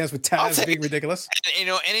circumstance with Taz being ridiculous. You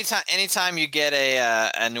know, anytime you get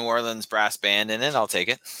a New Orleans brass band in it, I'll take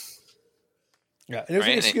it. Yeah, and it was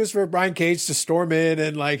an excuse for Brian Cage to storm in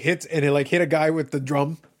and hit a guy with the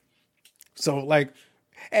drum. So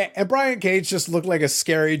and Brian Cage just looked like a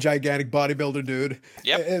scary, gigantic bodybuilder dude.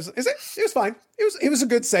 Yep. It was fine. It was a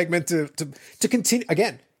good segment to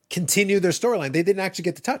continue their storyline. They didn't actually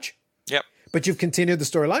get to touch. Yep. But you've continued the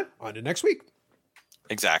storyline on to next week.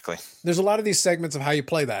 Exactly. There's a lot of these segments of how you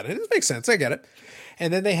play that, and it makes sense. I get it.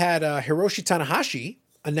 And then they had Hiroshi Tanahashi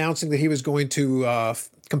announcing that he was going to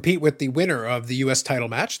compete with the winner of the U.S. title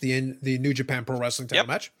match, the New Japan Pro Wrestling title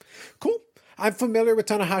match. Cool. I'm familiar with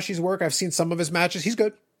Tanahashi's work. I've seen some of his matches. He's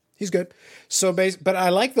good. So, but I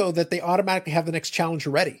like, though, that they automatically have the next challenger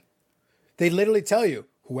ready. They literally tell you,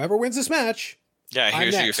 whoever wins this match,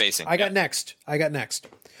 here's who you're facing. I got next.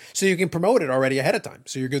 So you can promote it already ahead of time.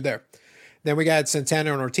 So you're good there. Then we got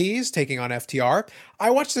Santana and Ortiz taking on FTR. I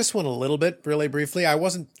watched this one a little bit, really briefly. I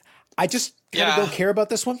just kind of don't care about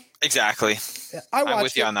this one. Exactly. I'm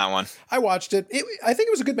with you on that one. I watched it. I think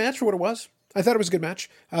it was a good match for what it was. I thought it was a good match.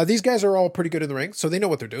 These guys are all pretty good in the ring, so they know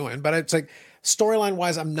what they're doing. But it's like,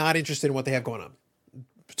 storyline-wise, I'm not interested in what they have going on.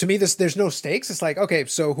 To me, there's no stakes. It's like, okay,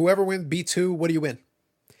 so whoever wins B2, what do you win?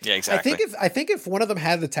 Yeah, exactly. I think if one of them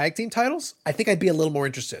had the tag team titles, I think I'd be a little more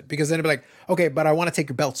interested, because then it'd be like, okay, but I want to take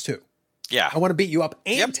your belts too. Yeah. I want to beat you up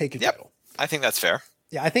and take your title. I think that's fair.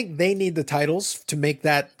 Yeah, I think they need the titles to make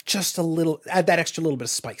that just a little, add that extra little bit of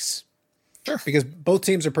spice. Sure. Because both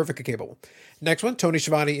teams are perfectly capable. Next one, Tony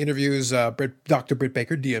Schiavone interviews Dr. Britt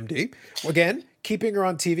Baker, DMD. Again, keeping her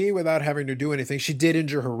on TV without having to do anything. She did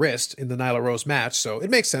injure her wrist in the Nyla Rose match, so it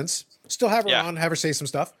makes sense. Still have her on, have her say some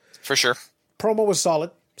stuff. For sure. Promo was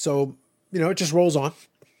solid, so, it just rolls on.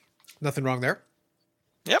 Nothing wrong there.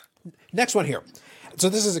 Yep. Next one here. So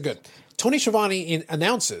this is a good. Tony Schiavone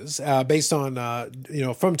announces, based on,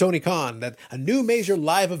 from Tony Khan, that a new major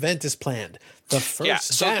live event is planned. The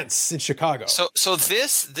first dance in Chicago. So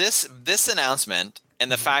this announcement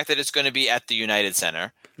and the fact that it's going to be at the United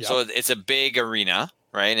Center, so it's a big arena,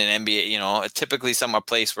 right? An NBA, typically a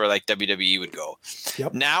place where like WWE would go.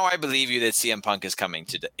 Yep. Now I believe you that CM Punk is coming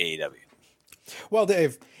to the AEW. Well,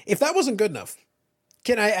 Dave, if that wasn't good enough,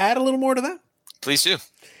 can I add a little more to that? Please do.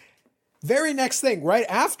 Very next thing, right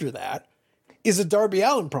after that, is a Darby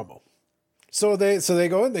Allin promo. So they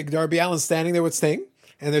go in, Darby Allin's standing there with Sting,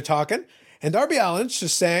 and they're talking. And Darby Allin's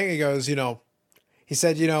just saying, he goes, he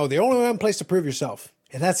said, the only one place to prove yourself,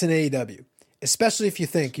 and that's in AEW, especially if you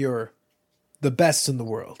think you're the best in the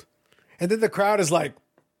world. And then the crowd is like,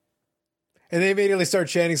 and they immediately start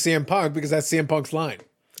chanting CM Punk because that's CM Punk's line.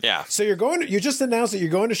 Yeah. So you just announced that you're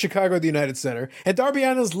going to Chicago at the United Center, and Darby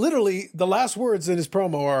Allin's literally, the last words in his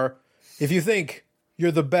promo are, if you think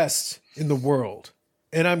you're the best in the world,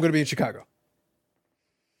 and I'm going to be in Chicago.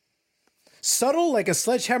 Subtle like a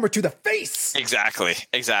sledgehammer to the face. Exactly.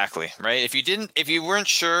 Right. If you weren't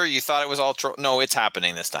sure, you thought it was all no, it's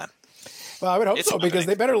happening this time. Well, I would hope so, because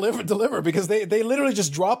they better deliver, because they literally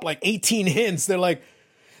just dropped like 18 hints. They're like,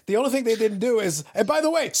 the only thing they didn't do is, and by the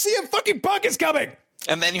way, CM fucking Punk is coming.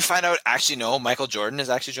 And then you find out, actually, no, Michael Jordan is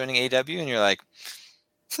actually joining AEW, and you're like,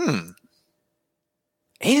 And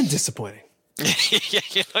disappointing.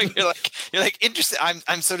 You're like interested.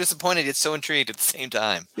 I'm so disappointed. It's so intrigued at the same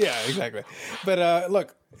time. Yeah, exactly. But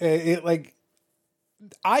look,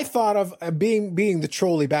 I thought of being the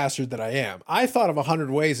trolly bastard that I am. I thought of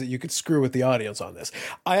 100 ways that you could screw with the audience on this.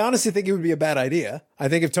 I honestly think it would be a bad idea. I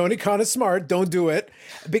think if Tony Khan is smart, don't do it.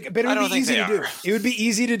 But it would be easy to do. It would be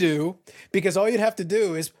easy to do, because all you'd have to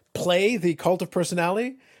do is play the Cult of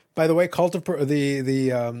Personality. By the way,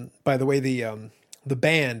 the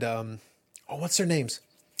band. What's their names?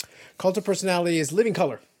 Cult of Personality is Living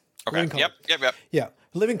Color. Okay. Living Color. Yep. Yeah.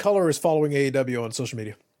 Living Color is following AEW on social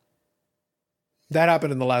media. That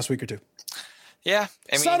happened in the last week or two. Yeah.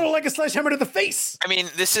 Subtle like a sledgehammer to the face. I mean,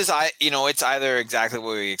 this is, it's either exactly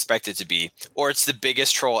what we expect it to be, or it's the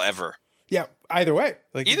biggest troll ever. Yeah. Either way.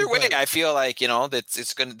 Either way, I feel like,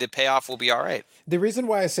 that the payoff will be all right. The reason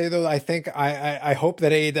why I say, though, I think I hope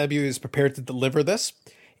that AEW is prepared to deliver this,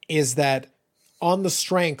 is that on the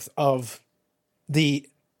strength of the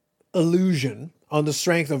illusion, on the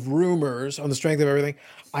strength of rumors, on the strength of everything,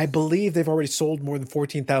 I believe they've already sold more than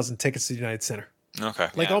 14,000 tickets to the United Center. Okay.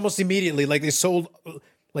 Almost immediately, they sold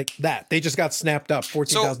like that. They just got snapped up,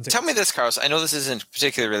 14,000 tickets. Tell me this, Carlos. I know this isn't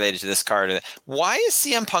particularly related to this card. Why is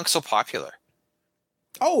CM Punk so popular?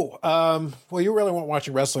 Well, you really weren't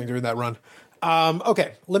watching wrestling during that run.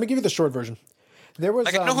 Okay, let me give you the short version. There was,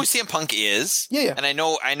 I know who CM Punk is. Yeah. And I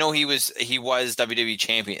know he was WWE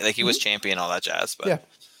champion. He was champion, all that jazz. But yeah.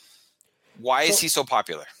 Why is he so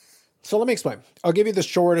popular? So let me explain. I'll give you the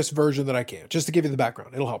shortest version that I can, just to give you the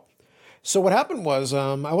background. It'll help. So what happened was,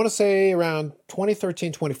 I want to say around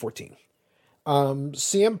 2013, 2014,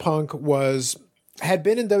 CM Punk had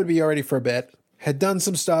been in WWE already for a bit, had done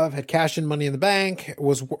some stuff, had cashed in Money in the Bank,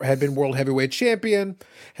 had been World Heavyweight Champion,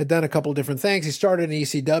 had done a couple of different things. He started in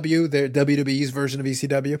ECW, the WWE's version of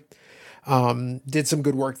ECW, did some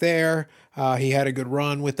good work there. He had a good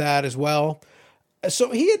run with that as well.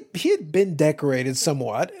 So he had been decorated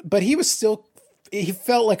somewhat, but he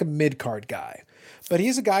felt like a mid-card guy. But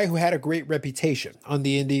he's a guy who had a great reputation on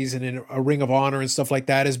the indies and in a Ring of Honor and stuff like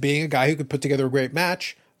that as being a guy who could put together a great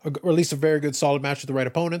match, or at least a very good, solid match with the right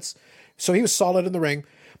opponents. So he was solid in the ring,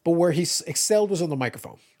 but where he excelled was on the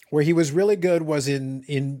microphone. Where he was really good was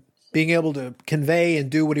in being able to convey and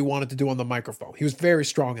do what he wanted to do on the microphone. He was very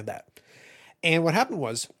strong in that. And what happened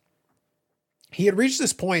was, he had reached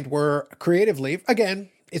this point where creatively, again,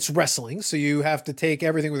 it's wrestling, so you have to take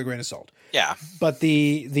everything with a grain of salt. Yeah. But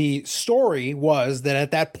the story was that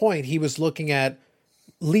at that point, he was looking at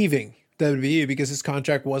leaving WWE because his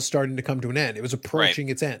contract was starting to come to an end. It was approaching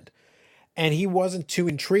its end. And he wasn't too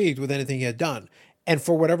intrigued with anything he had done. And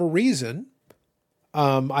for whatever reason,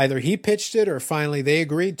 either he pitched it or finally they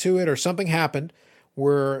agreed to it or something happened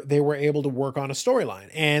where they were able to work on a storyline.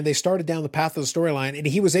 And they started down the path of the storyline, and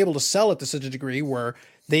he was able to sell it to such a degree where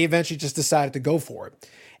they eventually just decided to go for it.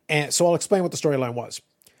 And so I'll explain what the storyline was.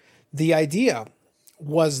 The idea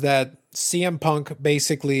was that CM Punk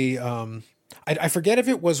basically, I forget if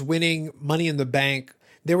it was winning Money in the Bank.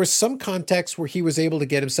 There was some context where he was able to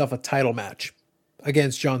get himself a title match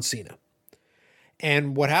against John Cena.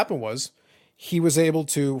 And what happened was, he was able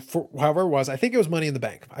to, for however it was, I think it was Money in the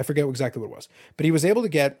Bank. I forget exactly what it was. But he was able to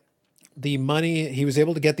get the money, he was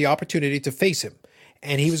able to get the opportunity to face him.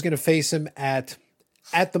 And he was going to face him at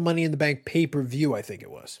the Money in the Bank pay-per-view, I think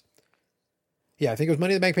it was. Yeah, I think it was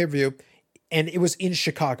Money in the Bank pay-per-view. And it was in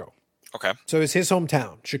Chicago. Okay. So it was his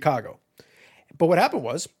hometown, Chicago. But what happened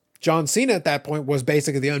was, John Cena at that point was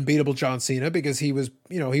basically the unbeatable John Cena because he was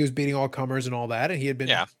beating all comers and all that. And he had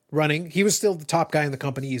been running. He was still the top guy in the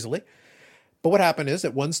company easily. But what happened is,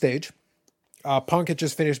 at one stage, Punk had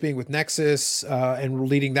just finished being with Nexus and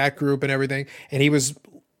leading that group and everything, and he was,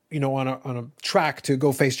 on a track to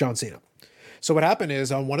go face John Cena. So what happened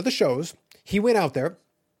is, on one of the shows, he went out there,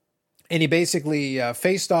 and he basically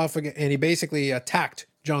faced off, and he basically attacked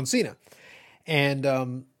John Cena.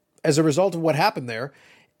 And as a result of what happened there,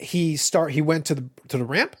 he went to the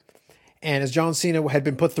ramp, and as John Cena had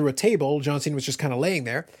been put through a table, John Cena was just kind of laying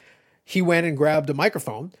there. He went and grabbed a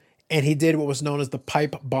microphone. And he did what was known as the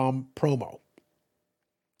pipe bomb promo.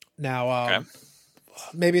 Now,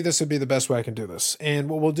 maybe this would be the best way I can do this. And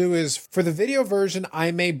what we'll do is, for the video version,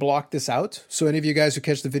 I may block this out. So any of you guys who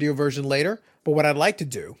catch the video version later. But what I'd like to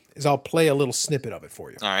do is I'll play a little snippet of it for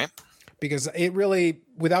you. All right. Because it really,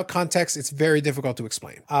 without context, it's very difficult to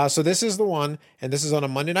explain. So this is the one, and this is on a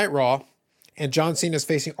Monday Night Raw. And John Cena is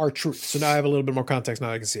facing R-Truth. So now I have a little bit more context.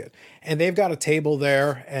 Now I can see it. And they've got a table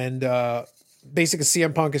there, and basically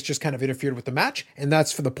CM Punk has just kind of interfered with the match, and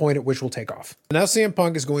that's for the point at which we'll take off. Now CM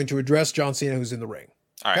Punk is going to address John Cena, who's in the ring.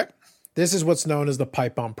 All right. Okay? This is what's known as the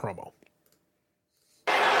pipe bomb promo.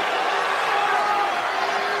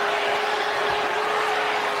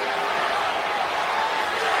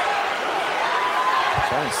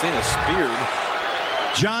 John Cena speared.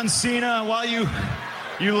 John Cena, while you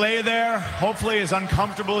lay there, hopefully as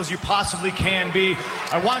uncomfortable as you possibly can be,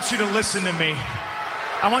 I want you to listen to me.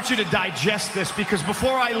 I want you to digest this, because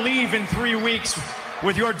before I leave in 3 weeks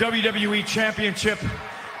with your WWE Championship,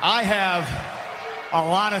 I have a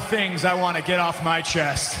lot of things I want to get off my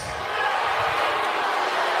chest.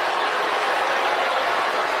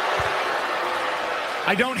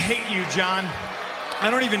 I don't hate you, John.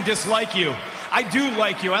 I don't even dislike you. I do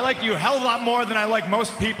like you. I like you a hell of a lot more than I like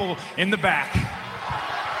most people in the back.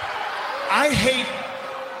 I hate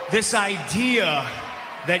this idea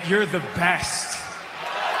that you're the best.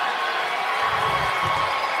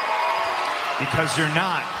 Because you're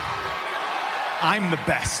not. I'm the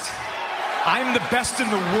best. I'm the best in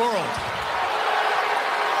the world.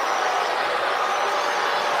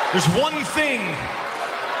 There's one thing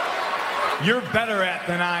you're better at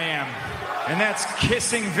than I am, and that's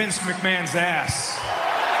kissing Vince McMahon's ass.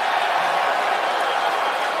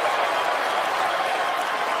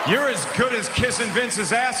 You're as good as kissing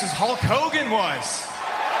Vince's ass as Hulk Hogan was.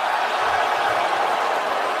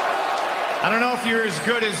 I don't know if you're as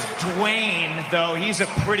good as Dwayne, though. He's a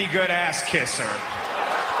pretty good ass kisser.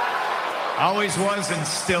 Always was and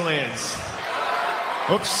still is.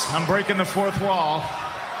 Oops, I'm breaking the fourth wall.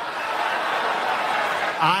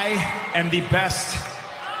 I am the best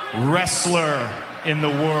wrestler in the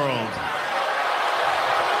world.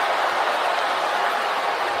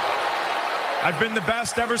 I've been the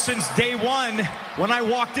best ever since day one when I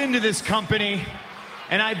walked into this company,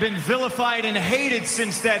 and I've been vilified and hated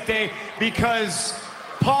since that day because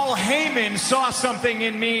Paul Heyman saw something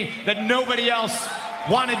in me that nobody else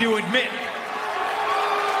wanted to admit.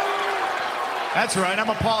 That's right, I'm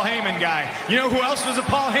a Paul Heyman guy. You know who else was a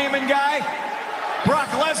Paul Heyman guy? Brock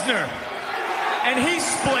Lesnar. And he's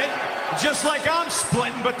split, just like I'm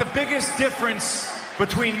splitting, but the biggest difference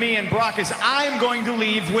between me and Brock is I'm going to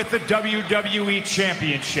leave with the WWE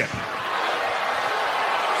Championship.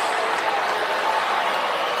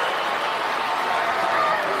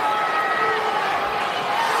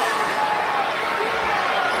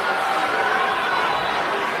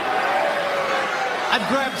 I've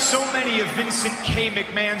grabbed so many of Vincent K.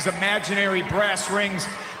 McMahon's imaginary brass rings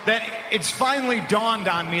that it's finally dawned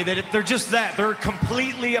on me that they're just that. They're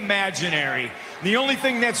completely imaginary. The only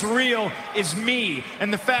thing that's real is me,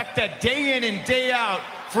 and the fact that day in and day out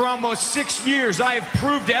for almost 6 years I have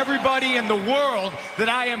proved to everybody in the world that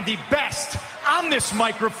I am the best on this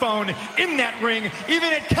microphone, in that ring,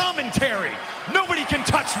 even at commentary. Nobody can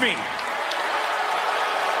touch me.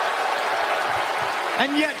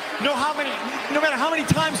 And yet, no matter how many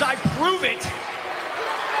times I prove it,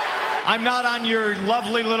 I'm not on your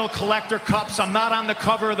lovely little collector cups. I'm not on the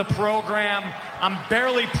cover of the program. I'm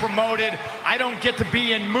barely promoted. I don't get to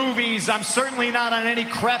be in movies. I'm certainly not on any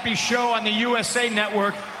crappy show on the USA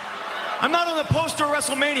Network. I'm not on the poster of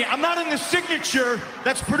WrestleMania. I'm not in the signature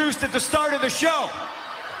that's produced at the start of the show.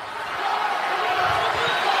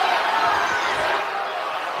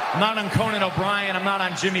 I'm not on Conan O'Brien, I'm not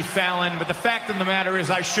on Jimmy Fallon, but the fact of the matter is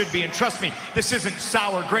I should be, and trust me, this isn't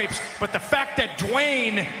sour grapes, but the fact that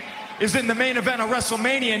Dwayne is in the main event of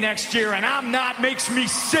WrestleMania next year and I'm not makes me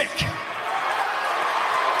sick.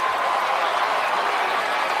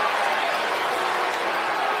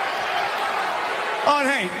 Oh, and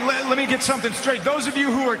hey, let me get something straight. Those of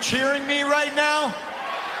you who are cheering me right now,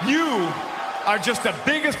 you are just the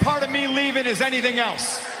biggest part of me leaving as anything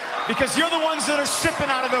else. Because you're the ones that are sipping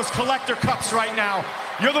out of those collector cups right now.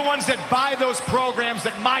 You're the ones that buy those programs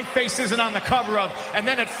that my face isn't on the cover of. And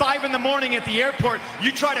then at 5 in the morning at the airport,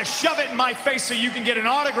 you try to shove it in my face so you can get an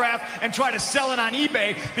autograph and try to sell it on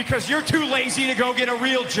eBay because you're too lazy to go get a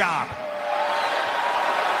real job.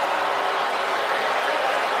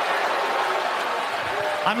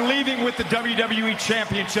 I'm leaving with the WWE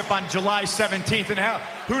Championship on July 17th, and hell,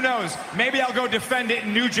 who knows, maybe I'll go defend it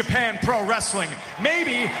in New Japan Pro Wrestling.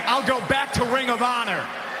 Maybe I'll go back to Ring of Honor.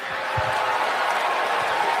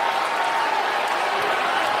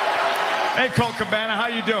 Hey, Colt Cabana, how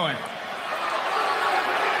you doing?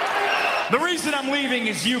 The reason I'm leaving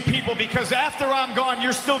is you people, because after I'm gone,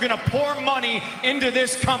 you're still gonna pour money into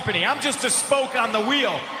this company. I'm just a spoke on the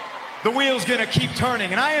wheel. The wheel's gonna keep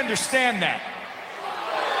turning, and I understand that.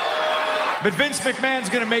 But Vince McMahon's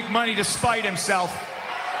gonna make money to spite himself.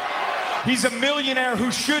 He's a millionaire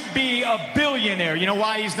who should be a billionaire. You know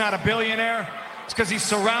why he's not a billionaire? It's because he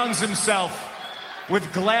surrounds himself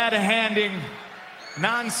with glad-handing,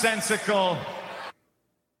 nonsensical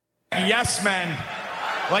yes men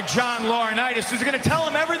like John Laurinaitis, who's gonna tell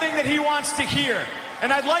him everything that he wants to hear.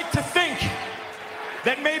 And I'd like to think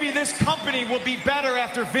that maybe this company will be better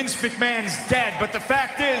after Vince McMahon's dead, but the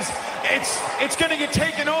fact is, it's gonna get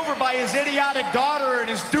taken over by his idiotic daughter and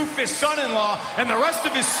his doofus son-in-law and the rest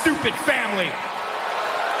of his stupid family.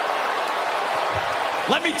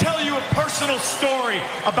 Let me tell you a personal story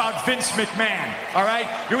about Vince McMahon, all right?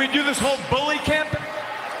 Can we do this whole bully camp?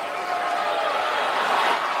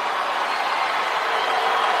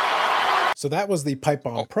 So that was the pipe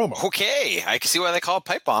bomb promo. Okay, I can see why they call it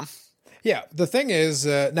pipe bomb. Yeah, the thing is,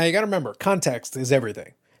 now you got to remember, context is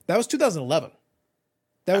everything. That was 2011.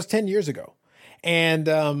 That was 10 years ago. And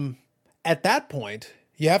at that point,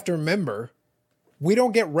 you have to remember, we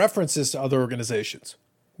don't get references to other organizations.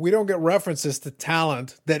 We don't get references to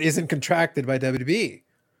talent that isn't contracted by WWE.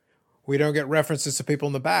 We don't get references to people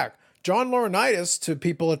in the back. John Laurinaitis, to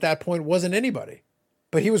people at that point, wasn't anybody.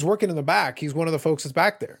 But he was working in the back. He's one of the folks that's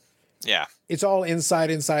back there. Yeah. It's all inside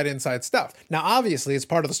stuff. Now, obviously, it's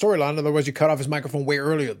part of the storyline. Otherwise, you cut off his microphone way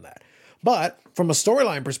earlier than that. But from a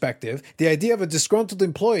storyline perspective, the idea of a disgruntled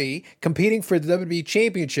employee competing for the WWE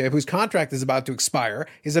Championship whose contract is about to expire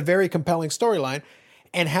is a very compelling storyline.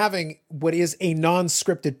 And having what is a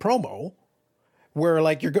non-scripted promo where,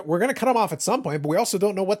 like, we're going to cut him off at some point, but we also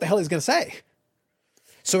don't know what the hell he's going to say.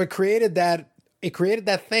 So it created that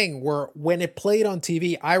thing where when it played on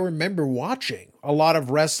TV, I remember watching a lot of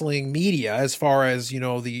wrestling media as far as, you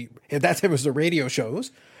know, it was the radio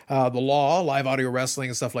shows, The Law, live audio wrestling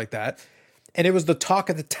and stuff like that. And it was the talk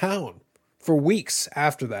of the town for weeks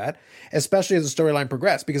after that, especially as the storyline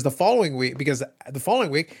progressed, because the following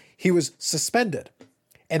week he was suspended.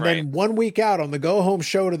 And then 1 week out on the go home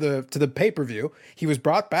show to the pay-per-view, he was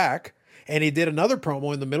brought back and he did another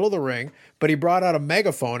promo in the middle of the ring, but he brought out a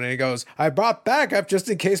megaphone and he goes, "I brought back up just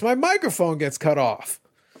in case my microphone gets cut off."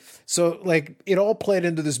 So like it all played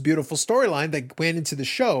into this beautiful storyline that went into the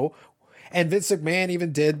show. And Vince McMahon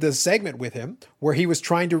even did the segment with him where he was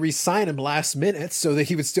trying to re-sign him last minute so that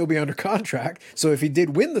he would still be under contract. So if he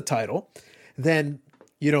did win the title, then,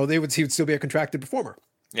 he would still be a contracted performer.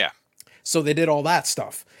 Yeah. So they did all that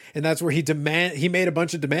stuff. And that's where he made a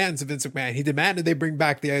bunch of demands of Vince McMahon. He demanded they bring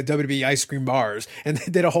back the WWE ice cream bars, and they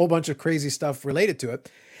did a whole bunch of crazy stuff related to it.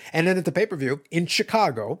 And then at the pay-per-view in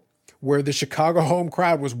Chicago, where the Chicago home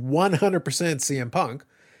crowd was 100% CM Punk,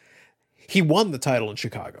 he won the title in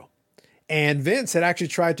Chicago. And Vince had actually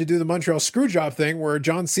tried to do the Montreal Screwjob thing where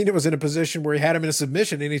John Cena was in a position where he had him in a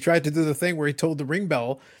submission, and he tried to do the thing where he told the ring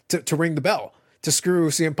bell to ring the bell to screw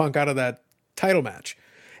CM Punk out of that title match.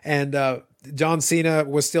 And John Cena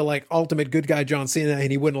was still like ultimate good guy John Cena,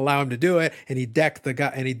 and he wouldn't allow him to do it. And he decked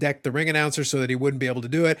the ring announcer so that he wouldn't be able to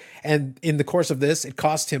do it. And in the course of this, it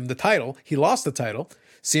cost him the title. He lost the title.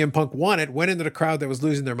 CM Punk won it, went into the crowd that was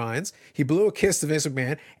losing their minds. He blew a kiss to Vince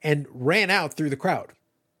McMahon and ran out through the crowd.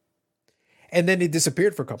 And then he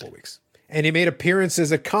disappeared for a couple of weeks, and he made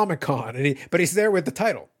appearances at Comic-Con, but he's there with the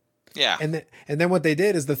title. Yeah. And then what they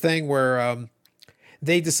did is the thing where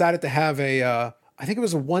they decided to have I think it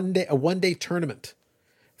was a one day tournament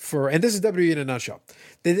and this is WWE in a nutshell.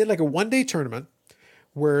 They did like a 1 day tournament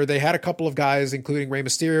where they had a couple of guys, including Rey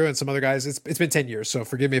Mysterio and some other guys. It's been 10 years, so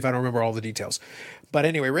forgive me if I don't remember all the details. But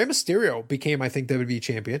anyway, Rey Mysterio became, I think, WWE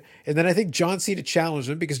champion. And then I think John Cena challenged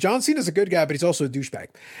him because John Cena's a good guy, but he's also a douchebag.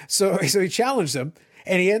 So he challenged him,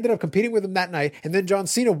 and he ended up competing with him that night. And then John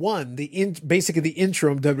Cena won basically the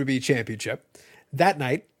interim WWE championship that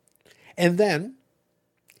night. And then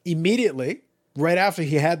immediately, right after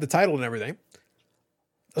he had the title and everything,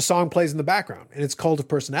 a song plays in the background, and it's Cult of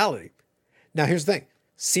Personality. Now, here's the thing.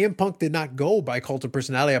 CM Punk did not go by Cult of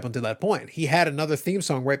Personality up until that point. He had another theme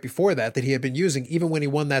song right before that he had been using even when he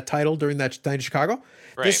won that title during that night in Chicago.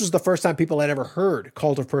 Right. This was the first time people had ever heard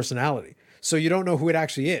Cult of Personality. So you don't know who it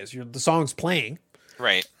actually is. The song's playing.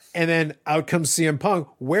 Right. And then out comes CM Punk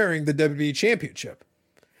wearing the WWE Championship.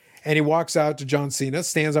 And he walks out to John Cena,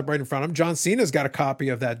 stands up right in front of him. John Cena's got a copy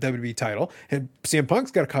of that WWE title, and CM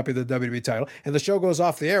Punk's got a copy of the WWE title. And the show goes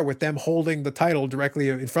off the air with them holding the title directly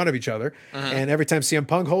in front of each other. Uh-huh. And every time CM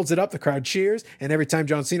Punk holds it up, the crowd cheers. And every time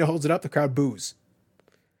John Cena holds it up, the crowd boos.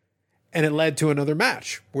 And it led to another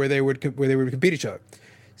match where they would compete each other.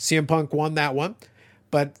 CM Punk won that one.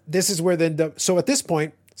 But this is where then... So at this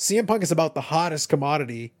point, CM Punk is about the hottest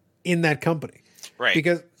commodity in that company. Right.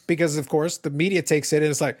 Because of course, the media takes it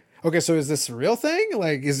and it's like, okay, so is this a real thing?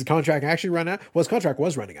 Like, is the contract actually run out? Well, his contract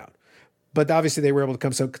was running out. But obviously they were able to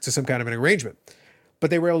come to some kind of an arrangement.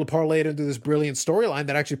 But they were able to parlay it into this brilliant storyline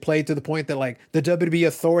that actually played to the point that, like, the WWE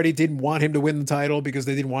authority didn't want him to win the title because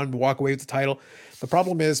they didn't want him to walk away with the title. The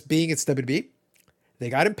problem is, being it's WWE, they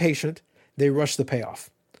got impatient. They rushed the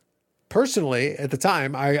payoff. Personally, at the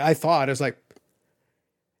time, I thought, I was like,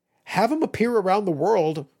 have him appear around the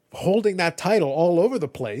world holding that title all over the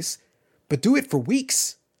place, but do it for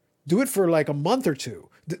weeks. Do it for like a month or two.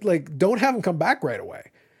 Like, don't have him come back right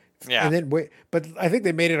away. Yeah. And then wait, but I think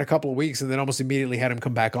they made it a couple of weeks and then almost immediately had him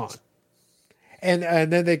come back on. And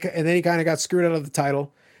then he kind of got screwed out of the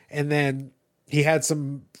title. And then he had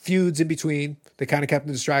some feuds in between. They kind of kept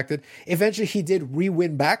him distracted. Eventually he did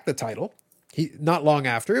re-win back the title. Not long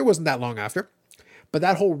after. It wasn't that long after. But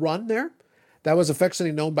that whole run there, that was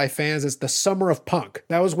affectionately known by fans as the Summer of Punk.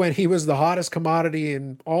 That was when he was the hottest commodity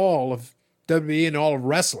in all of WWE and all of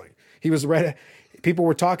wrestling. He was right. People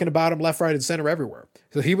were talking about him left, right, and center everywhere.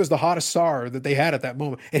 So he was the hottest star that they had at that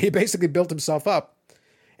moment. And he basically built himself up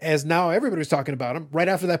as now everybody was talking about him. Right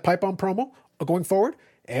after that pipe bomb promo, going forward,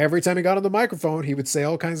 every time he got on the microphone, he would say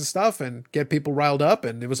all kinds of stuff and get people riled up,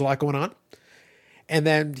 and there was a lot going on. And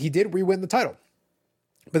then he did re-win the title.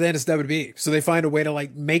 But then it's WWE. So they find a way to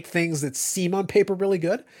like make things that seem on paper really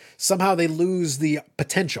good. Somehow they lose the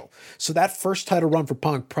potential. So that first title run for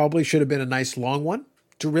Punk probably should have been a nice long one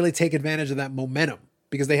to really take advantage of that momentum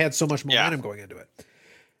because they had so much momentum going into it.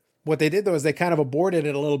 What they did though is they kind of aborted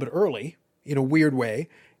it a little bit early in a weird way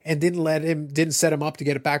and didn't set him up to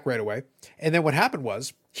get it back right away. And then what happened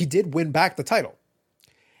was he did win back the title.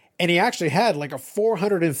 And he actually had like a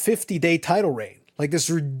 450-day title reign, like this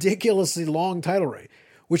ridiculously long title reign,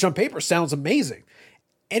 which on paper sounds amazing.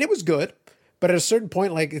 And it was good, but at a certain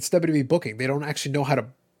point, like it's WWE booking. They don't actually know how to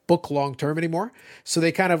book long term anymore. So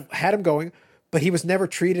they kind of had him going, but he was never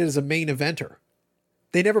treated as a main eventer.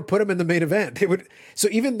 They never put him in the main event. So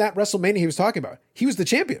even that WrestleMania he was talking about, he was the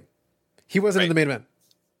champion. He wasn't in the main event,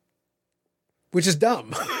 which is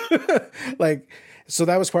dumb. So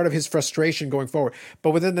that was part of his frustration going forward.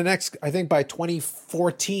 But within the next, I think by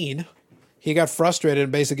 2014, he got frustrated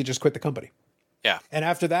and basically just quit the company. Yeah. And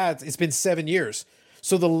after that, it's been 7 years.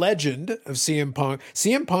 So the legend of CM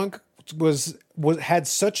Punk had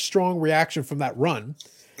such strong reaction from that run.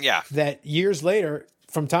 Yeah. That years later,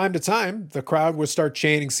 from time to time, the crowd would start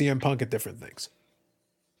chanting CM Punk at different things.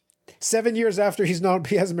 7 years after he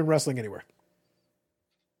hasn't been wrestling anywhere.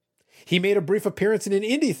 He made a brief appearance in an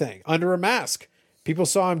indie thing under a mask. People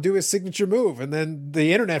saw him do his signature move, and then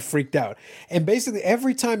the internet freaked out. And basically,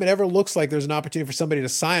 every time it ever looks like there's an opportunity for somebody to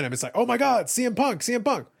sign him, it's like, oh my God, CM Punk, CM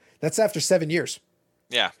Punk. That's after 7 years.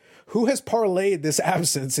 Yeah. Who has parlayed this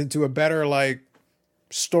absence into a better return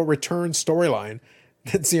storyline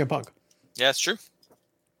than CM Punk? Yeah, it's true.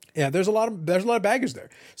 Yeah, there's a lot of baggage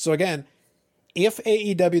there. So again, if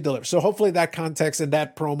AEW delivers, so hopefully that context and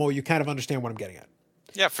that promo, you kind of understand what I'm getting at.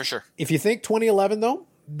 Yeah, for sure. If you think 2011 though,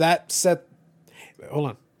 that set. Hold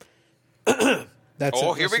on.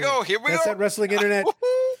 Here we go. That's that wrestling internet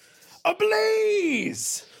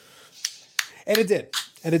ablaze. And it did.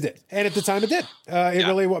 And at the time it did.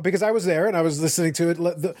 Really was, because I was there and I was listening to it.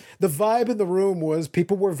 The vibe in the room was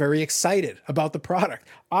people were very excited about the product.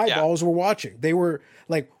 Eyeballs were watching. They were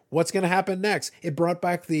like, what's going to happen next? It brought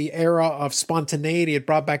back the era of spontaneity. It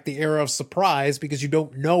brought back the era of surprise because you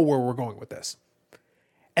don't know where we're going with this.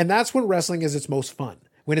 And that's when wrestling is its most fun.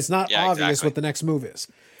 When it's not obvious what the next move is.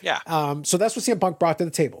 Yeah. So that's what CM Punk brought to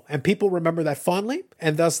the table. And people remember that fondly,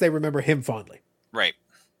 and thus they remember him fondly. Right.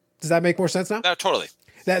 Does that make more sense now? No, totally.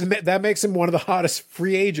 That makes him one of the hottest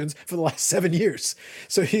free agents for the last 7 years.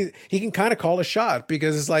 So he can kind of call a shot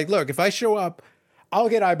because it's like, look, if I show up, I'll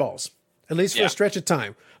get eyeballs, at least for a stretch of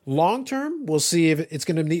time. Long term, we'll see if it's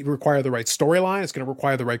going to require the right storyline. It's going to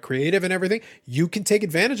require the right creative and everything. You can take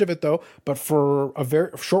advantage of it, though. But for a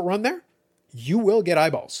very short run there, you will get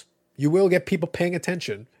eyeballs. You will get people paying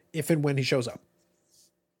attention if and when he shows up.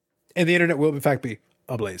 And the internet will, in fact, be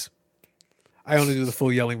ablaze. I only do the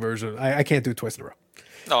full yelling version. I can't do it twice in a row.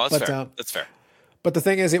 No, that's fair. That's fair. But the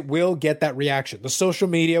thing is, it will get that reaction. The social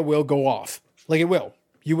media will go off. Like it will.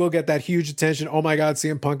 You will get that huge attention. Oh my God,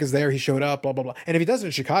 CM Punk is there. He showed up, blah, blah, blah. And if he does it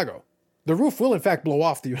in Chicago, the roof will, in fact, blow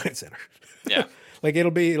off the United Center. Yeah. Like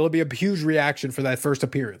it'll be a huge reaction for that first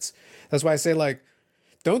appearance. That's why I say, like,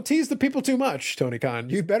 don't tease the people too much, Tony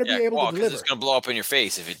Khan. You better be able to deliver. It's going to blow up in your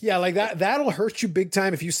face if it. Yeah, like that'll hurt you big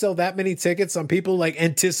time if you sell that many tickets on people like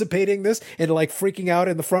anticipating this and like freaking out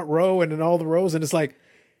in the front row and in all the rows. And it's like,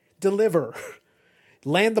 deliver,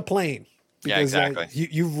 land the plane. Because, exactly.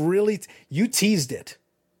 You teased it.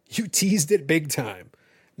 You teased it big time.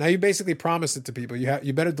 Now you basically promised it to people.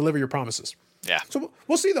 You better deliver your promises. Yeah. So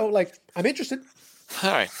we'll see though. Like, I'm interested.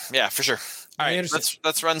 All right. Yeah, for sure. All right,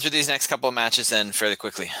 let's run through these next couple of matches then fairly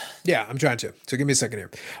quickly. Yeah, I'm trying to. So give me a second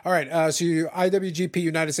here. All right, so your IWGP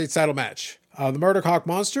United States title match. The Murdoch Hawk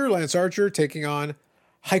Monster, Lance Archer, taking on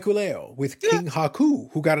Hikuleo with King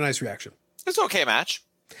Haku, who got a nice reaction. It's an okay match.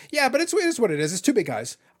 Yeah, but it's what it is. It's two big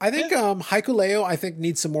guys. I think Hikuleo,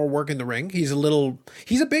 needs some more work in the ring. He's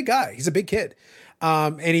a big guy. He's a big kid.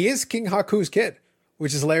 And he is King Haku's kid,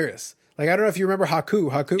 which is hilarious. Like, I don't know if you remember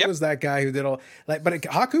Haku. Haku was that guy who did but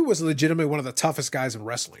Haku was legitimately one of the toughest guys in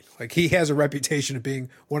wrestling. Like, he has a reputation of being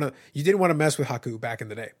you didn't want to mess with Haku back in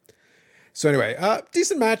the day. So anyway,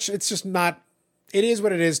 decent match. It's just not, it is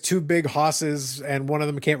what it is. Two big hosses, and one of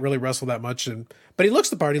them can't really wrestle that much. But he looks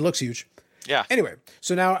the part. He looks huge. Yeah. Anyway,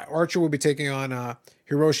 so now Archer will be taking on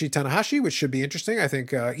Hiroshi Tanahashi, which should be interesting. I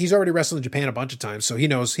think he's already wrestled in Japan a bunch of times, so he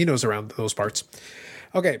knows around those parts.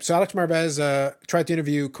 Okay, so Alex Marvez tried to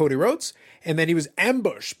interview Cody Rhodes, and then he was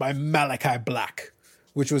ambushed by Malachi Black,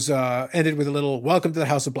 which was ended with a little welcome to the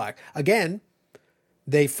House of Black. Again,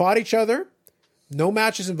 they fought each other, no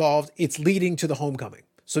matches involved. It's leading to the homecoming.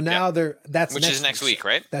 So now that's next week,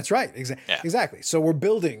 right? That's right. Exactly. So we're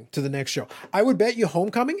building to the next show. I would bet you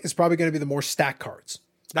homecoming is probably going to be the more stacked cards.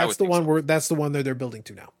 That's the one that's the one that they're building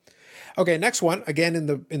to now. Okay, next one, again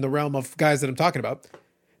in the realm of guys that I'm talking about.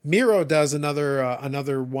 Miro does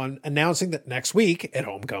another one announcing that next week at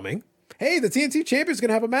Homecoming, hey, the TNT champion is going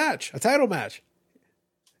to have a title match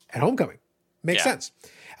at Homecoming. Makes sense.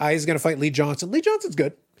 He's going to fight Lee Johnson. Lee Johnson's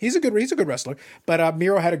good. He's a good wrestler. But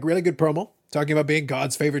Miro had a really good promo talking about being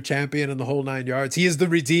God's favorite champion and the whole 9 yards. He is the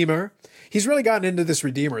Redeemer. He's really gotten into this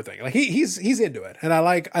Redeemer thing. Like he's into it, and I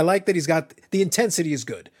like that he's got the intensity is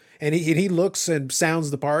good, and he looks and sounds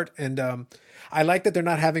the part, and I like that they're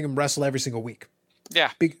not having him wrestle every single week.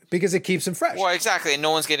 Yeah. Because it keeps him fresh. Well, exactly. And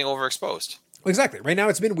no one's getting overexposed. Exactly. Right now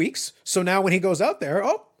it's been weeks. So now when he goes out there,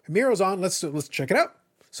 Miro's on. Let's check it out.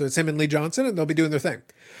 So it's him and Lee Johnson, and they'll be doing their thing.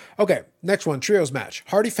 Okay, next one, trios match.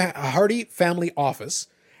 Hardy Family Office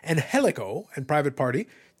and Helico and Private Party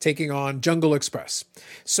taking on Jungle Express.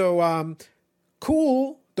 So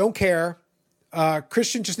cool, don't care.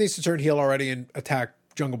 Christian just needs to turn heel already and attack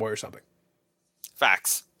Jungle Boy or something.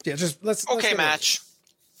 Facts. Yeah, just let's Okay, match.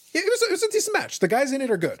 Yeah, it was a decent match. The guys in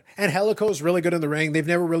it are good. And Helico's really good in the ring. They've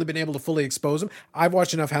never really been able to fully expose him. I've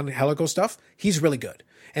watched enough Helico stuff. He's really good.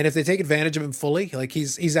 And if they take advantage of him fully, like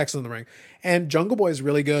he's excellent in the ring. And Jungle Boy is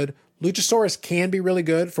really good. Luchasaurus can be really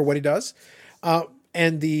good for what he does.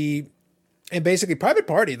 And basically Private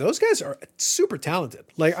Party, those guys are super talented.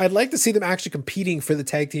 Like I'd like to see them actually competing for the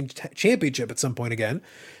tag team championship at some point again,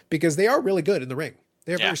 because they are really good in the ring.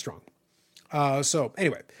 They're very strong. So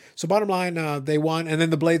anyway, bottom line, they won, and then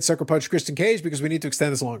the Blade sucker punched Christian Cage because we need to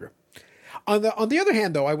extend this longer. On the other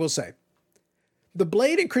hand, though, I will say, the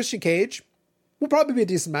Blade and Christian Cage will probably be a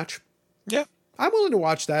decent match. Yeah, I'm willing to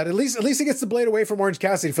watch that. At least he gets the Blade away from Orange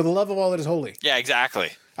Cassidy for the love of all that is holy. Yeah, exactly.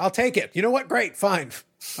 I'll take it. You know what? Great, fine,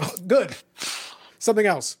 good. Something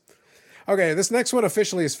else. Okay, this next one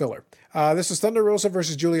officially is filler. This is Thunder Rosa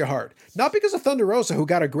versus Julia Hart. Not because of Thunder Rosa, who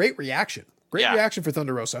got a great reaction. Great reaction for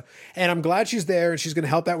Thunder Rosa. And I'm glad she's there and she's going to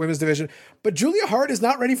help that women's division. But Julia Hart is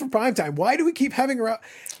not ready for primetime. Why do we keep having her out?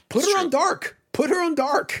 Put her on dark. Put her on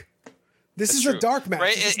dark. This is a dark match.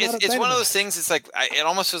 Right? It's one of those things. It's like, it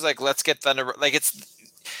almost feels like, let's get Thunder. Like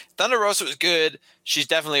Thunder Rosa was good. She's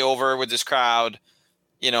definitely over with this crowd.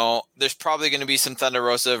 You know, there's probably going to be some Thunder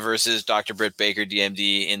Rosa versus Dr. Britt Baker,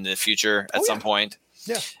 DMD, in the future at some point.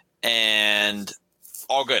 Yeah. And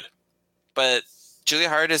all good. But Julia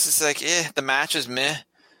Hart is just like, the match was meh.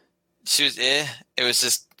 She was It was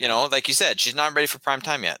just, like you said, she's not ready for prime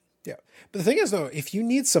time yet. Yeah. But the thing is, though, if you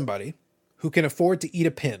need somebody who can afford to eat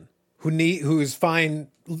a pin, who is fine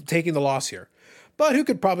taking the loss here, but who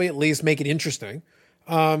could probably at least make it interesting,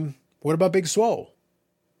 what about Big Swole?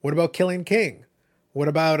 What about Killian King? What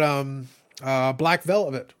about Black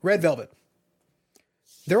Velvet, Red Velvet?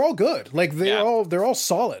 They're all good. Like they're all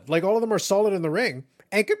solid. Like all of them are solid in the ring.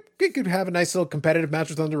 And could have a nice little competitive match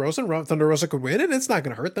with Thunder Rosa, and Thunder Rosa could win, and it's not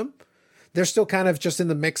going to hurt them. They're still kind of just in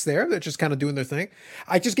the mix there. They're just kind of doing their thing.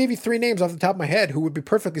 I just gave you 3 names off the top of my head who would be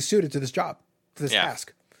perfectly suited to this job, to this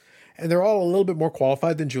task. And they're all a little bit more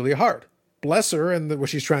qualified than Julia Hart. Bless her and what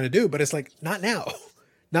she's trying to do, but it's like, not now.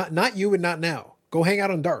 Not you and not now. Go hang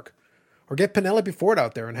out on dark. Or get Penelope Ford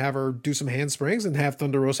out there and have her do some handsprings and have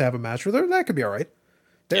Thunder Rosa have a match with her. That could be all right.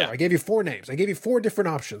 There, I gave you 4 names. I gave you 4 different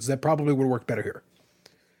options that probably would work better here.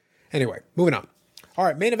 Anyway, moving on. All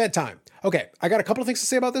right, main event time. Okay, I got a couple of things to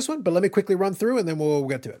say about this one, but let me quickly run through and then we'll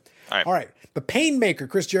get to it. All right. The Painmaker,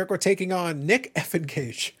 Chris Jericho, taking on Nick Effin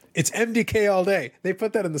Cage. It's MDK all day. They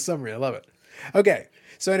put that in the summary. I love it. Okay,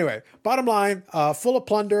 so anyway, bottom line, full of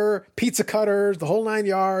plunder, pizza cutters, the whole 9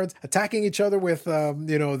 yards, attacking each other with,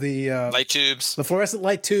 the light tubes, the fluorescent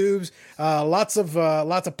light tubes, lots of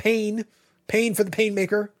pain for the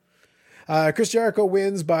Painmaker. Chris Jericho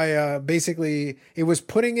wins by basically it was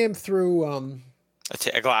putting him through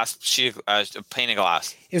a glass sheet, a pane of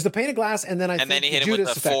glass. It was the pane of glass, and then then he hit him with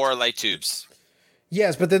the effect. 4 light tubes.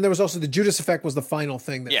 Yes, but then there was also the Judas effect was the final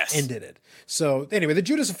thing that ended it. So anyway, the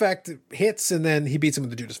Judas effect hits, and then he beats him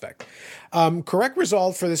with the Judas effect. Correct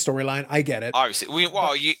result for this storyline. I get it. Obviously,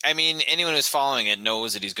 anyone who's following it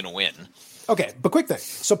knows that he's going to win. Okay, but quick thing.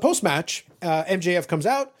 So post match, MJF comes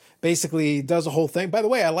out. Basically does a whole thing. By the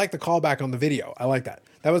way, I like the callback on the video. I like that.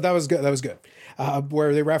 That was good. That was good.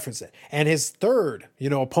 Where they reference it. And his third,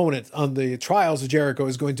 opponent on the Trials of Jericho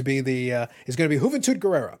is going to be Juventud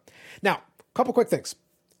Guerrera. Now, a couple quick things.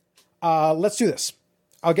 Let's do this.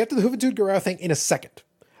 I'll get to the Juventud Guerrera thing in a second.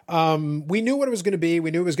 We knew what it was going to be.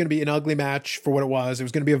 We knew it was going to be an ugly match for what it was. It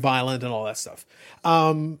was going to be violent and all that stuff.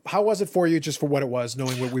 How was it for you, just for what it was,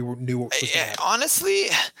 knowing what we knew? What was honestly,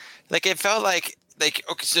 it felt like. Okay,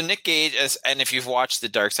 so Nick Gage, and if you've watched The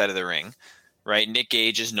Dark Side of the Ring, right? Nick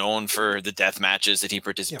Gage is known for the death matches that he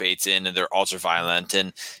participates in, and they're ultra violent,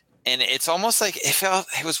 and it's almost like it felt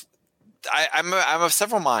it was. I'm of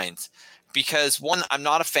several minds because one, I'm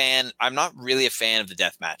not really a fan of the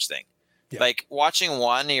death match thing. Yeah. Like watching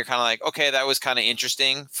one, you're kind of like, okay, that was kind of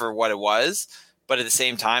interesting for what it was, but at the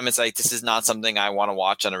same time, it's like this is not something I want to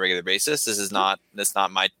watch on a regular basis. That's not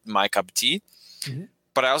my cup of tea. Mm-hmm.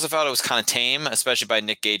 But I also felt it was kind of tame, especially by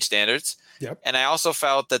Nick Gage standards. Yep. And I also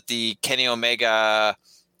felt that the Kenny Omega,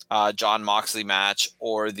 John Moxley match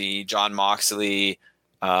or the John Moxley,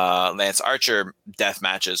 Lance Archer death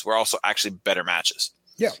matches were also actually better matches.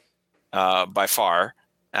 Yeah. By far.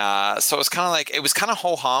 So it was kind of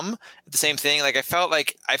ho hum at the same thing. Like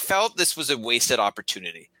I felt this was a wasted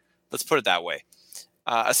opportunity. Let's put it that way.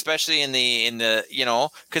 Especially in the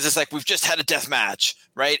because it's like we've just had a death match,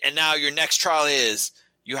 right? And now your next trial is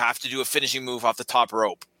you have to do a finishing move off the top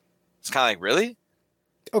rope. It's kind of like, really?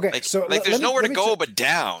 Okay, so there's nowhere to go but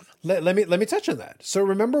down. Let me touch on that. So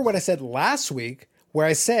remember what I said last week, where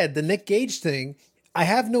I said the Nick Gage thing. I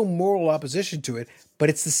have no moral opposition to it, but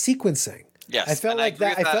it's the sequencing. Yes, I felt like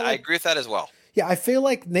that. I agree with that as well. Yeah, I feel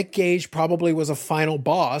like Nick Gage probably was a final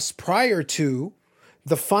boss prior to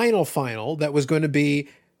the final that was going to be,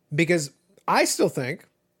 because I still think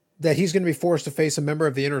that he's going to be forced to face a member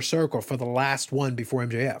of the Inner Circle for the last one before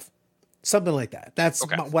MJF. Something like that. That's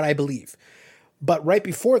what I believe. But right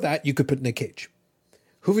before that, you could put Nick Cage.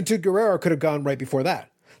 Juventud Guerrero could have gone right before that.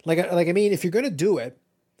 I mean, if you're going to do it,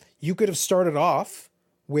 you could have started off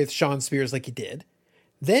with Shawn Spears like you did,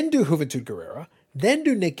 then do Juventud Guerrero, then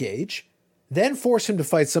do Nick Gage, then force him to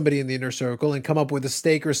fight somebody in the Inner Circle and come up with a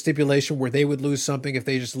stake or a stipulation where they would lose something if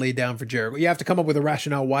they just laid down for Jericho. You have to come up with a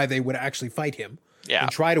rationale why they would actually fight him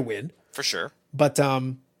and try to win. For sure. But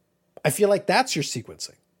I feel like that's your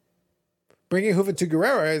sequencing. Bringing Juventud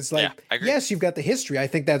Guerrero is like, yes, you've got the history. I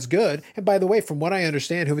think that's good. And by the way, from what I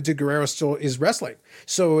understand, Juventud Guerrero still is wrestling.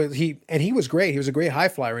 So he was great. He was a great high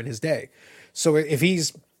flyer in his day. So if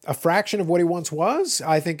he's a fraction of what he once was,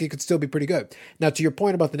 I think he could still be pretty good. Now, to your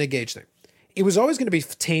point about the Nick Gage thing, it was always going to be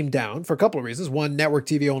tamed down for a couple of reasons. One, network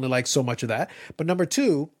TV only likes so much of that. But number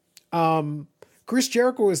two, Chris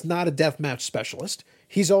Jericho is not a deathmatch specialist.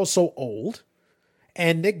 He's also old.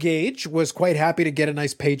 And Nick Gage was quite happy to get a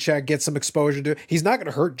nice paycheck, get some exposure to. He's not going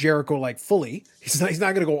to hurt Jericho like fully. He's not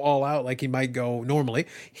going to go all out like he might go normally.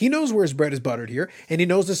 He knows where his bread is buttered here, and he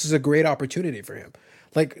knows this is a great opportunity for him.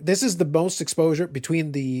 Like, this is the most exposure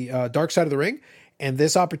between the dark side of the ring and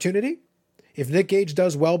this opportunity. If Nick Gage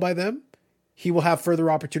does well by them, he will have further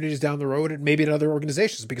opportunities down the road and maybe in other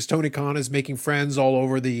organizations, because Tony Khan is making friends all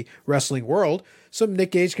over the wrestling world. So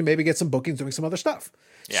Nick Gage can maybe get some bookings doing some other stuff.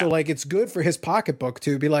 Yeah. So it's good for his pocketbook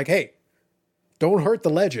to be like, hey, don't hurt the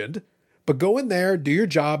legend, but go in there, do your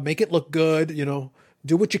job, make it look good,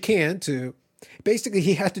 do what you can to. Basically,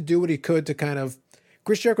 he had to do what he could to kind of.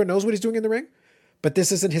 Chris Jericho knows what he's doing in the ring, but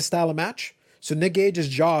this isn't his style of match. So Nick Gage's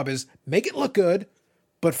job is make it look good,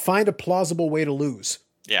 but find a plausible way to lose.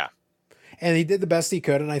 Yeah. And he did the best he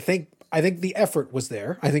could, and I think the effort was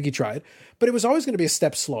there. I think he tried. But it was always going to be a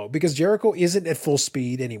step slow because Jericho isn't at full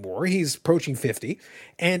speed anymore. He's approaching 50,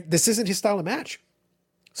 and this isn't his style of match.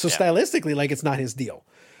 So stylistically, it's not his deal.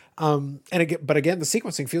 But again, the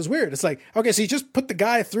sequencing feels weird. It's like, okay, so you just put the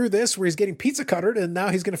guy through this where he's getting pizza cuttered, and now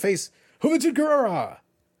he's going to face Juventud Guerrero.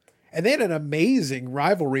 And they had an amazing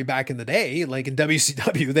rivalry back in the day. Like in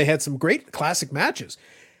WCW, they had some great classic matches.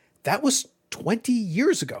 That was 20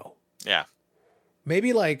 years ago. Yeah.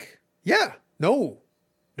 Maybe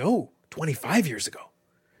 25 years ago.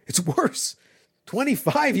 It's worse.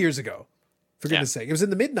 25 years ago. For goodness sake. It was in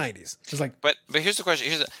the mid-90s. It was like. But here's the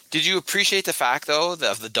question. Did you appreciate the fact, though,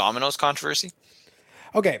 of the Domino's controversy?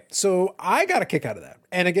 Okay, so I got a kick out of that.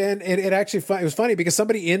 And again, it actually it was funny because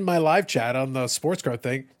somebody in my live chat on the sports card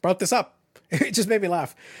thing brought this up. It just made me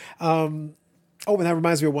laugh. And that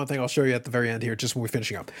reminds me of one thing I'll show you at the very end here, just when we're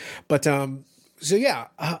finishing up. But I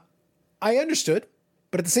understood.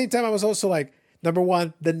 But at the same time, I was also like, number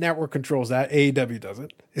one, the network controls that. AEW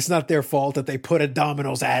doesn't. It's not their fault that they put a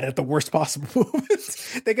Domino's ad at the worst possible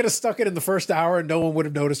moment. They could have stuck it in the first hour and no one would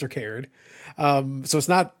have noticed or cared. So it's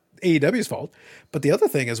not AEW's fault. But the other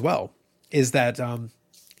thing as well is that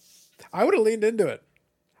I would have leaned into it.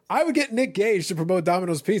 I would get Nick Gage to promote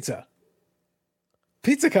Domino's Pizza.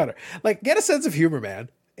 Pizza cutter. Get a sense of humor, man.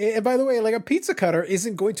 And by the way, a pizza cutter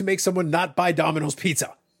isn't going to make someone not buy Domino's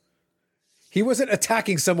Pizza. He wasn't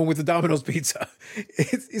attacking someone with a Domino's pizza.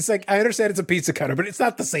 It's like, I understand it's a pizza cutter, but it's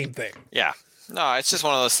not the same thing. Yeah. No, it's just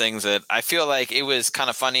one of those things that I feel like it was kind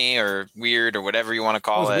of funny or weird or whatever you want to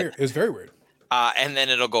call it. Weird. It was very weird. And then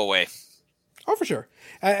it'll go away. Oh, for sure.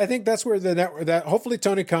 I think that's where the network, that hopefully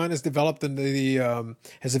Tony Khan has developed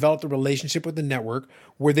has developed a relationship with the network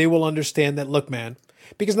where they will understand that, look, man,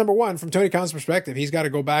 because number one, from Tony Khan's perspective, he's got to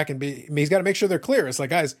go back and he's got to make sure they're clear. It's like,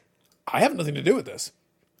 guys, I have nothing to do with this.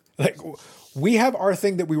 We have our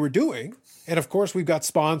thing that we were doing. And of course, we've got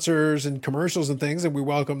sponsors and commercials and things, and we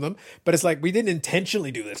welcome them. But it's like, we didn't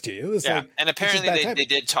intentionally do this to you. It's and apparently they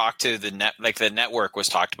did talk to the the network was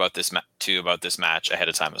talked about this about this match ahead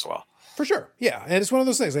of time as well. For sure. Yeah. And it's one of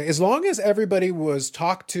those things. As long as everybody was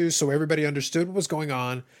talked to so everybody understood what was going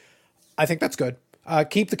on, I think that's good.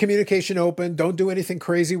 Keep the communication open. Don't do anything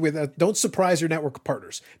crazy with don't surprise your network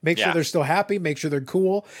partners. Make sure they're still happy. Make sure they're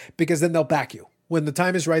cool, because then they'll back you. When the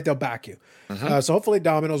time is right, they'll back you. So hopefully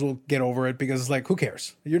Domino's will get over it because it's like, who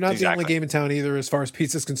cares? You're not the only game in town either as far as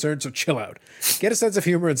pizza's concerned, so chill out. Get a sense of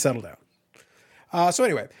humor and settle down. So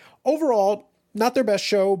anyway, overall, not their best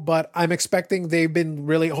show, but I'm expecting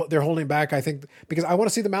they're holding back, I think, because I want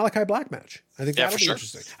to see the Malachi Black match. I think that'll be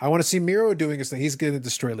interesting. I want to see Miro doing his thing. He's going to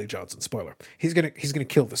destroy Lee Johnson. Spoiler. He's going to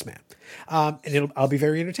kill this man. And I'll be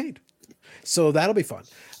very entertained. So that'll be fun.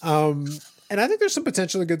 And I think there's some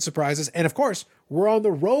potentially good surprises. And of course, we're on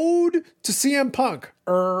the road to CM Punk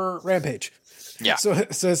or Rampage. Yeah. So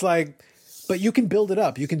it's like, but you can build it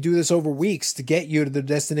up. You can do this over weeks to get you to the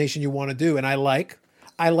destination you want to do. And I like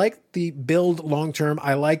the build long term.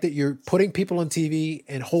 I like that you're putting people on TV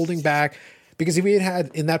and holding back, because we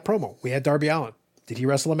had in that promo, we had Darby Allin. Did he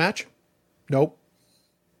wrestle a match? Nope.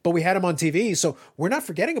 But we had him on TV, so we're not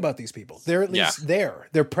forgetting about these people. They're at least there.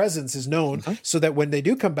 Their presence is known so that when they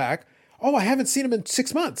do come back, oh, I haven't seen them in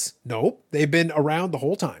 6 months. Nope. They've been around the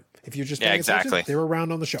whole time. If you're just paying attention, they were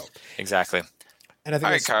around on the show. Exactly. And I think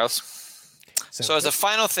all right, Carlos. So as a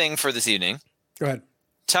final thing for this evening, go ahead.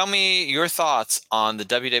 Tell me your thoughts on the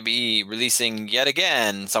WWE releasing yet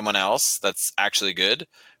again someone else that's actually good,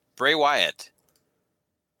 Bray Wyatt.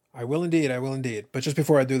 I will indeed. But just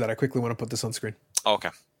before I do that, I quickly want to put this on screen. Oh, okay.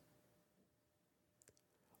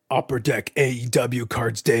 Upper Deck AEW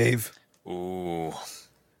cards, Dave. Ooh.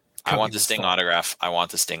 I want the Sting autograph.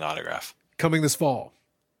 Coming this fall.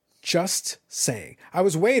 Just saying. I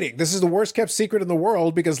was waiting. This is the worst kept secret in the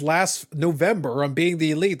world because last November on Being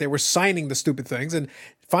the Elite, they were signing the stupid things. And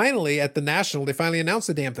finally, at the National, they finally announced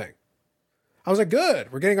the damn thing. I was like,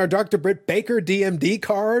 good. We're getting our Dr. Britt Baker DMD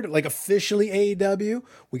card, like officially AEW.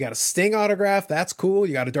 We got a Sting autograph. That's cool.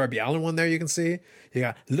 You got a Darby Allin one there you can see. You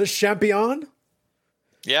got Le Champion.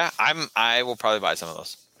 Yeah, I will probably buy some of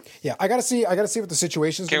those. Yeah, I gotta see what the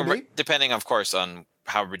situation's going to be. Depending, of course, on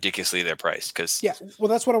how ridiculously they're priced. Yeah, well,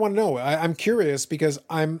 that's what I want to know. I'm curious because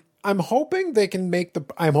I'm hoping they can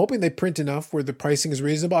I'm hoping they print enough where the pricing is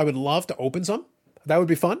reasonable. I would love to open some. That would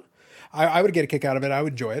be fun. I would get a kick out of it. I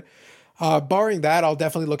would enjoy it. Barring that, I'll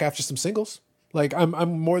definitely look after some singles. Like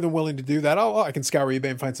I'm more than willing to do that. I can scour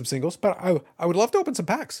eBay and find some singles, but I would love to open some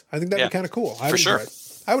packs. I think that'd be kind of cool.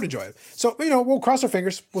 I would enjoy it. So, we'll cross our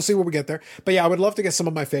fingers. We'll see where we get there. But yeah, I would love to get some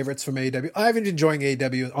of my favorites from AEW. I've been enjoying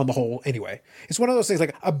AEW on the whole anyway. It's one of those things,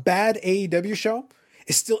 like a bad AEW show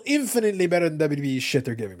is still infinitely better than WWE shit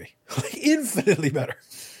they're giving me. Like infinitely better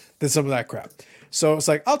than some of that crap. So it's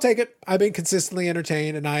like, I'll take it. I've been consistently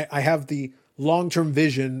entertained, and I have the long-term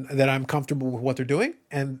vision that I'm comfortable with what they're doing,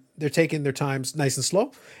 and they're taking their times nice and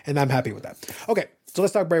slow, and I'm happy with that. Okay, so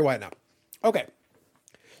let's talk Bray Wyatt now. Okay.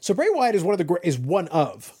 So Bray Wyatt is one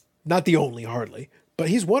of, not the only hardly, but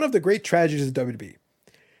he's one of the great tragedies of WWE.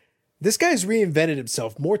 This guy's reinvented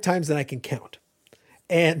himself more times than I can count.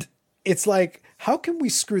 And it's like, how can we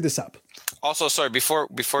screw this up? Also, sorry, before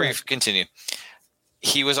you continue,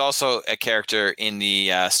 he was also a character in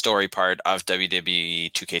the story part of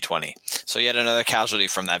WWE 2K20. So yet another casualty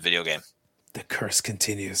from that video game. The curse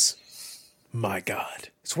continues. My God.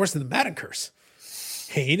 It's worse than the Madden curse.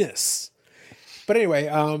 Heinous. But anyway,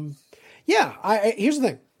 here's the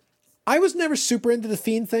thing. I was never super into the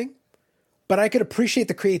Fiend thing, but I could appreciate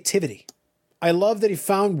the creativity. I love that he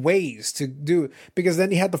found ways to do it, because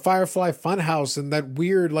then he had the Firefly Funhouse and that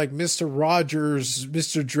weird, like, Mr. Rogers,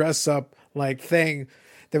 Mr. Dress-Up, like, thing.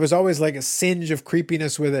 There was always, like, a singe of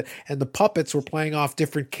creepiness with it, and the puppets were playing off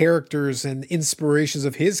different characters and inspirations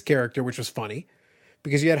of his character, which was funny,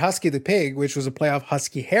 because you had Husky the Pig, which was a play off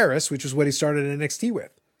Husky Harris, which was what he started NXT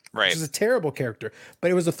with. Right. Which was a terrible character,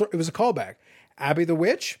 but it was a callback. Abby the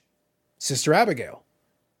Witch, Sister Abigail.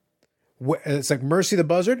 It's like Mercy the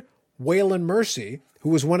Buzzard, Waylon Mercy, who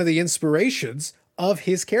was one of the inspirations of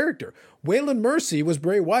his character. Waylon Mercy was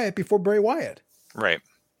Bray Wyatt before Bray Wyatt. Right.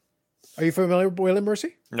 Are you familiar with Waylon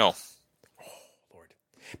Mercy? No. Oh, Lord.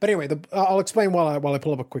 But anyway, I'll explain while I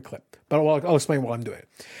pull up a quick clip. But I'll explain while I'm doing it.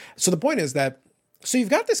 So the point is that, so you've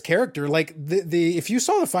got this character, like the if you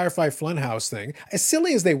saw the Firefly Funhouse thing, as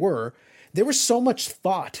silly as they were, there was so much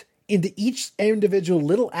thought into each individual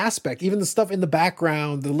little aspect, even the stuff in the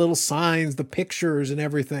background, the little signs, the pictures and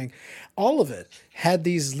everything. All of it had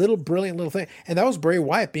these little brilliant little things. And that was Bray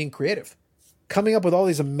Wyatt being creative, coming up with all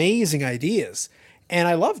these amazing ideas. And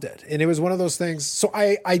I loved it. And it was one of those things. So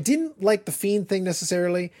I didn't like the Fiend thing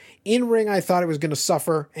necessarily. In ring, I thought it was going to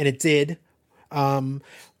suffer, and it did.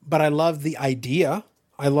 But I love the idea.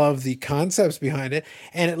 I love the concepts behind it.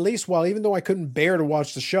 And at least even though I couldn't bear to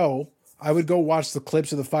watch the show, I would go watch the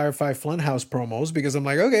clips of the Firefly Funhouse promos, because I'm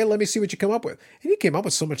like, okay, let me see what you come up with. And he came up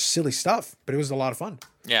with so much silly stuff, but it was a lot of fun.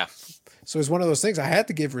 Yeah. So it's one of those things I had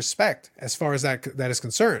to give respect as far as that is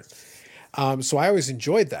concerned. So I always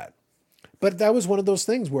enjoyed that. But that was one of those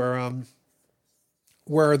things where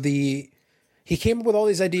he came up with all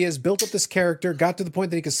these ideas, built up this character, got to the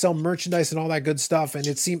point that he could sell merchandise and all that good stuff, and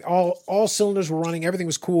it seemed all cylinders were running, everything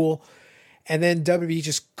was cool, and then WWE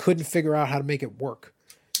just couldn't figure out how to make it work.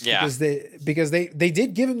 Yeah, because they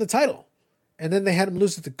did give him the title, and then they had him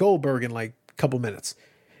lose it to Goldberg in like a couple minutes,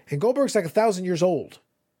 and Goldberg's like 1,000 years old,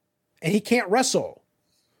 and he can't wrestle,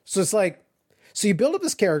 so it's like, so you build up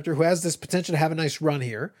this character who has this potential to have a nice run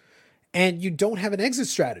here, and you don't have an exit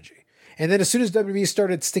strategy. And then as soon as WWE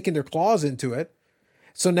started sticking their claws into it,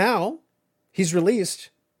 so now he's released,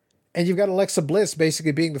 and you've got Alexa Bliss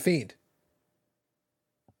basically being the Fiend.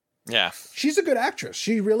 Yeah. She's a good actress.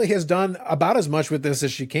 She really has done about as much with this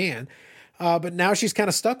as she can. But now she's kind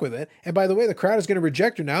of stuck with it. And by the way, the crowd is going to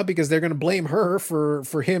reject her now because they're going to blame her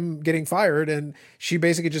for him getting fired. And she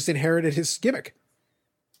basically just inherited his gimmick.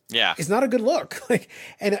 Yeah. It's not a good look.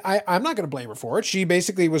 I'm not going to blame her for it. She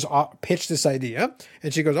basically was pitched this idea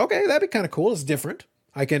and she goes, okay, that'd be kind of cool. It's different.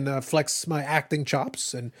 I can flex my acting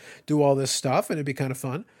chops and do all this stuff and it'd be kind of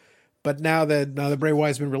fun. But now that Bray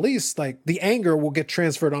Wyatt's been released, like the anger will get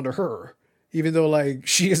transferred onto her, even though like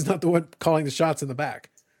she is not the one calling the shots in the back.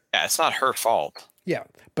 Yeah, it's not her fault. Yeah,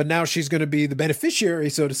 but now she's going to be the beneficiary,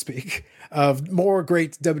 so to speak, of more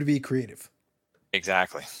great WWE creative.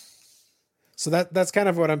 Exactly. So that's kind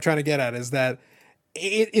of what I'm trying to get at is that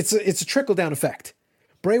it's a trickle down effect.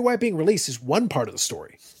 Bray Wyatt being released is one part of the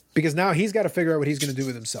story because now he's got to figure out what he's going to do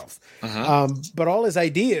with himself. But all his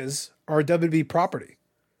ideas are WWE property.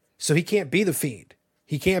 So he can't be the Fiend.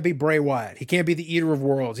 He can't be Bray Wyatt. He can't be the Eater of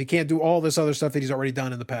Worlds. He can't do all this other stuff that he's already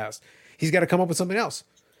done in the past. He's got to come up with something else.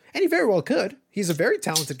 And he very well could. He's a very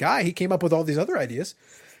talented guy. He came up with all these other ideas.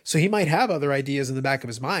 So he might have other ideas in the back of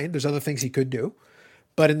his mind. There's other things he could do.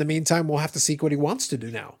 But in the meantime, we'll have to seek what he wants to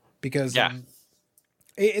do now. Because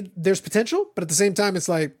there's potential, but at the same time, it's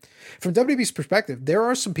like, from WWE's perspective, there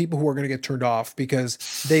are some people who are going to get turned off because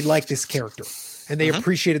they like this character. And they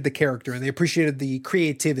appreciated the character and they appreciated the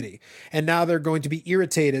creativity. And now they're going to be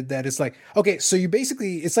irritated that it's like, okay, so you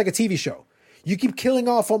basically, it's like a TV show. You keep killing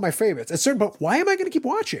off all my favorites. At a certain point, why am I going to keep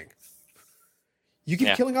watching? You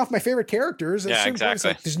keep killing off my favorite characters. At a certain point, it's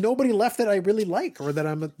like, there's nobody left that I really like or that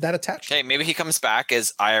I'm that attached to. Okay, maybe he comes back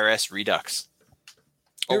as IRS Redux.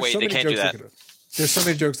 Oh, wait, they can't do that. There's so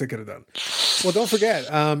many jokes they could have done. Well, don't forget,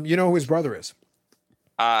 you know who his brother is.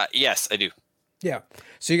 Yes, I do. Yeah.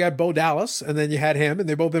 So you got Bo Dallas, and then you had him, and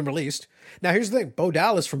they've both been released. Now, here's the thing. Bo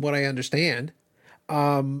Dallas, from what I understand,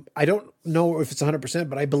 I don't know if it's 100%,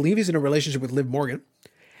 but I believe he's in a relationship with Liv Morgan.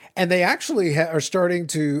 And they actually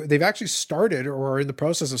they've actually started or are in the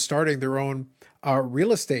process of starting their own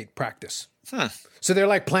real estate practice. So they're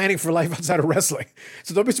like planning for life outside of wrestling.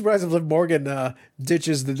 So don't be surprised if Liv Morgan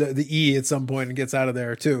ditches the E at some point and gets out of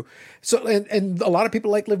there too. So, and a lot of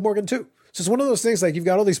people like Liv Morgan too. So it's one of those things like you've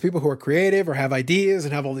got all these people who are creative or have ideas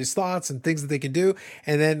and have all these thoughts and things that they can do.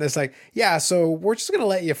 And then it's like, yeah, so we're just going to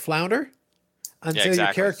let you flounder until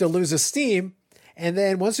your character loses steam. And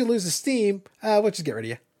then once you lose the steam, we'll just get rid of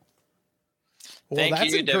you. Well,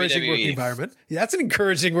 that's an encouraging working environment. Yeah, that's an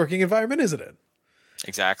encouraging working environment, isn't it?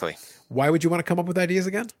 Exactly. Why would you want to come up with ideas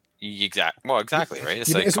again? Exactly, right?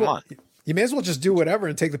 It's like, come on. You may as well just do whatever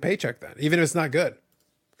and take the paycheck then, even if it's not good.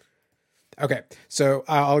 Okay, so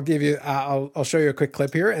I'll show you a quick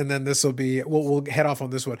clip here, and then this will be we'll head off on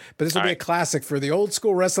this one. But this will be a classic for the old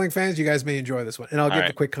school wrestling fans. You guys may enjoy this one, and I'll give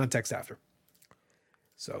the quick context after.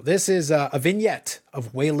 So this is a vignette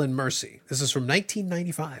of Waylon Mercy. This is from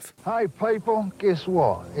 1995. Hey people, guess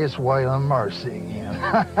what? It's Waylon Mercy again.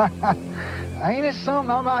 Ain't it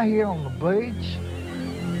something? I'm out here on the beach,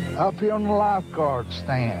 up here on the lifeguard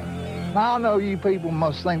stand. Now I know you people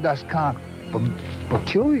must think that's kind of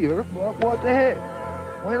peculiar, but what the heck?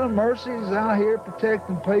 Waylon Mercy's out here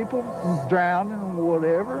protecting people from drowning or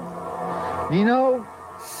whatever. You know,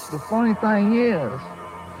 the funny thing is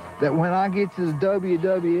that when I get to the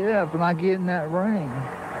WWF and I get in that ring,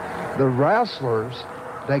 the wrestlers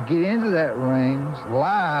that get into that ring's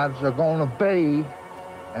lives are going to be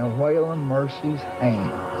in Waylon Mercy's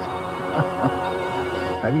hands.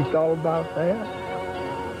 Have you thought about that?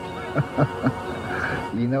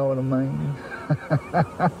 You know what I mean?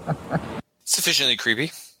 Sufficiently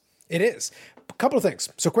creepy. It is. A couple of things.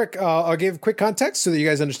 So quick, I'll give quick context so that you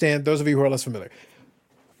guys understand, those of you who are less familiar.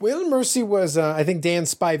 Waylon Mercy was, I think Dan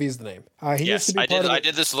Spivey is the name. Yes, I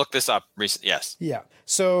did look this up recently. Yes. Yeah.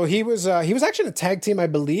 So he was actually in a tag team, I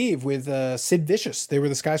believe, with Sid Vicious. They were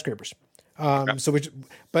the Skyscrapers.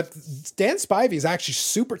 But Dan Spivey is actually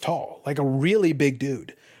super tall, like a really big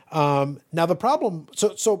dude. Now the problem,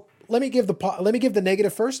 so let me give the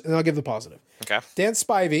negative first, and then I'll give the positive. Okay. Dan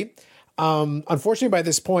Spivey unfortunately by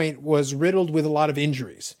this point was riddled with a lot of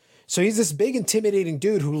injuries. So he's this big, intimidating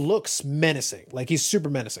dude who looks menacing. Like, he's super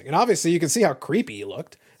menacing. And obviously you can see how creepy he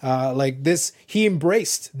looked. He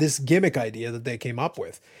embraced this gimmick idea that they came up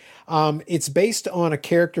with. It's based on a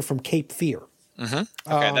character from Cape Fear.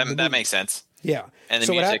 Mm-hmm. Okay, that makes sense. Yeah. And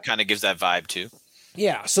the music kind of gives that vibe too.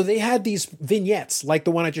 Yeah, so they had these vignettes like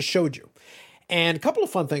the one I just showed you. And a couple of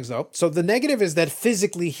fun things, though. So the negative is that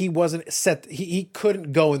physically he wasn't set. He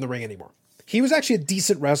couldn't go in the ring anymore. He was actually a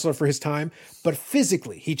decent wrestler for his time, but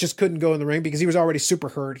physically he just couldn't go in the ring because he was already super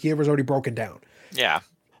hurt. He was already broken down. Yeah.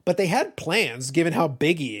 But they had plans, given how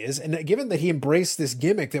big he is, and given that he embraced this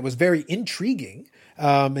gimmick that was very intriguing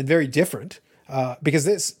and very different, because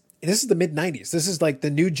this is the mid-'90s. This is like the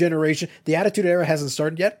new generation. The Attitude Era hasn't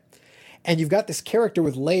started yet. And you've got this character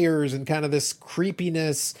with layers and kind of this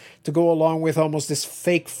creepiness to go along with almost this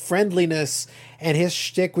fake friendliness. And his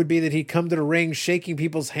shtick would be that he'd come to the ring shaking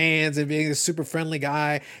people's hands and being this super friendly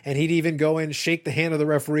guy. And he'd even go in, shake the hand of the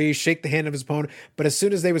referee, shake the hand of his opponent. But as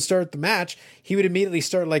soon as they would start the match, he would immediately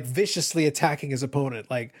start like viciously attacking his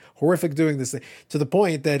opponent, like horrific doing this thing, to the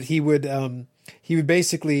point that he would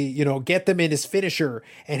basically, get them in his finisher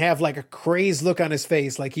and have like a crazed look on his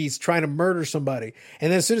face, like he's trying to murder somebody.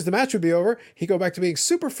 And then as soon as the match would be over, he'd go back to being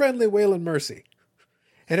super friendly Waylon Mercy.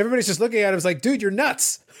 And everybody's just looking at him like, dude, you're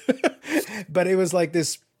nuts. But it was like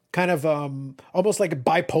this kind of almost like a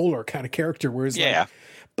bipolar kind of character.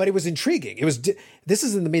 But it was intriguing. This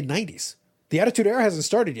is in the mid-'90s. The Attitude Era hasn't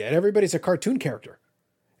started yet. Everybody's a cartoon character.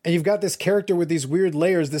 And you've got this character with these weird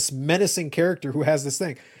layers, this menacing character who has this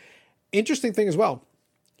thing. Interesting thing as well,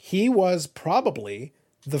 he was probably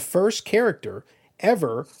the first character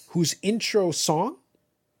ever whose intro song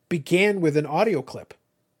began with an audio clip.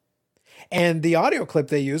 And the audio clip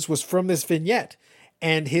they used was from this vignette.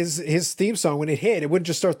 And his theme song, when it hit, it wouldn't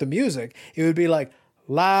just start the music. It would be like,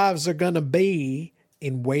 lives are gonna be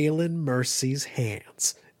in Waylon Mercy's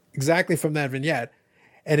hands. Exactly from that vignette.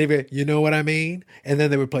 And he'd be, you know what I mean? And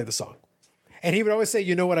then they would play the song. And he would always say,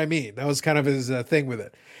 you know what I mean? That was kind of his thing with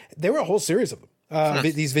it. There were a whole series of them,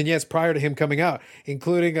 these vignettes prior to him coming out,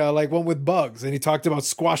 including like one with bugs. And he talked about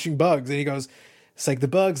squashing bugs. And he goes, it's like the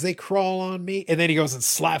bugs, they crawl on me. And then he goes and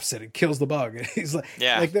slaps it and kills the bug. And he's like,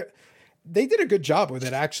 they did a good job with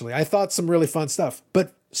it, actually. I thought some really fun stuff.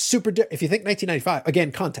 But if you think 1995,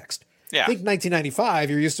 again, context. Yeah. I think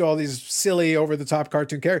 1995, you're used to all these silly, over-the-top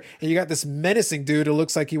cartoon characters. And you got this menacing dude who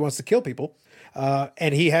looks like he wants to kill people.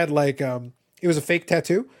 And he had like... it was a fake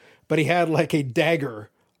tattoo, but he had like a dagger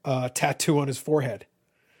tattoo on his forehead.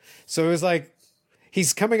 So it was like,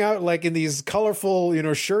 he's coming out like in these colorful,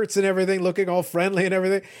 shirts and everything, looking all friendly and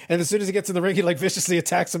everything. And as soon as he gets in the ring, he like viciously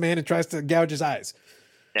attacks a man and tries to gouge his eyes.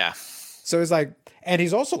 Yeah. So it's like, and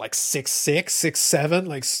he's also like 6'6", 6'7",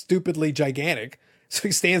 like stupidly gigantic. So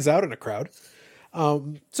he stands out in a crowd.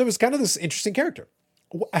 So it was kind of this interesting character.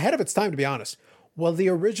 Ahead of its time, to be honest. Well, the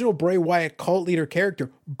original Bray Wyatt cult leader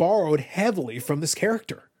character borrowed heavily from this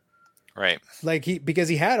character. Right. Like because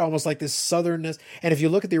he had almost like this southernness. And if you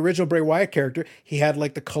look at the original Bray Wyatt character, he had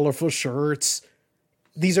like the colorful shirts.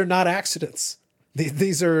 These are not accidents.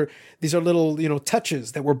 These are little,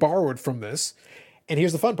 touches that were borrowed from this. And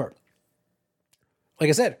here's the fun part. Like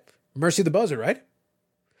I said, Mercy the Buzzard, right?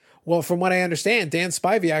 Well, from what I understand, Dan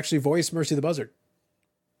Spivey actually voiced Mercy the Buzzard.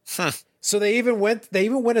 So they even went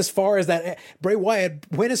as far as that. Bray Wyatt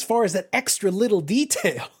went as far as that extra little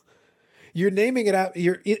detail. You're naming it out.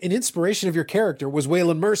 An inspiration of your character was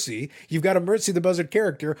Waylon Mercy. You've got a Mercy the Buzzard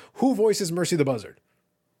character. Who voices Mercy the Buzzard?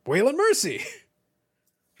 Waylon Mercy.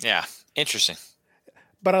 Yeah, interesting.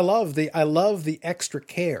 But I love the extra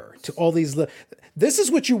care to all these. This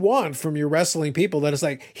is what you want from your wrestling people. That it's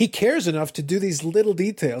like he cares enough to do these little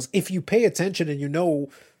details. If you pay attention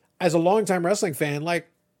and as a longtime wrestling fan, like.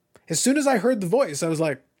 As soon as I heard the voice, I was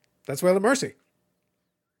like, that's Waylon Mercy.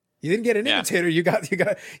 You didn't get an imitator, you got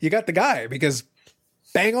the guy, because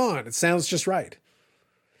bang on, it sounds just right.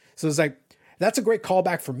 So it's like, that's a great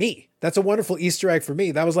callback for me. That's a wonderful Easter egg for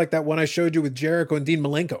me. That was like that one I showed you with Jericho and Dean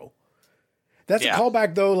Malenko. That's a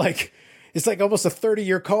callback though, like it's like almost a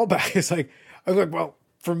 30-year callback. It's like, I was like, well,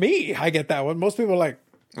 for me, I get that one. Most people are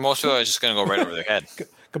just going to go right over their head.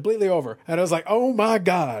 Completely over. And I was like, oh my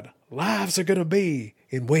God, lives are going to be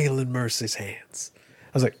in Waylon Mercy's hands. I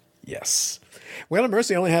was like, yes. Waylon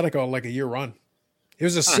Mercy only had like a year run. It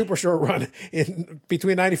was a super short run in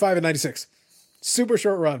between 95 and 96. Super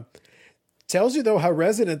short run. Tells you though how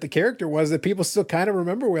resonant the character was, that people still kind of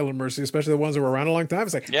remember Waylon Mercy, especially the ones that were around a long time.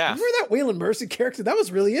 It's like, remember that Waylon Mercy character? That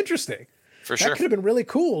was really interesting. For That sure. could have been really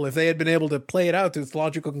cool if they had been able to play it out to its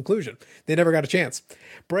logical conclusion. They never got a chance.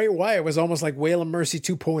 Bray Wyatt was almost like Waylon Mercy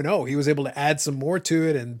 2.0. He was able to add some more to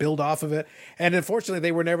it and build off of it. And unfortunately,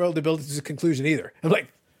 they were never able to build it to the conclusion either. I'm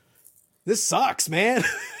like, this sucks, man.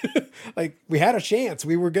 Like, we had a chance.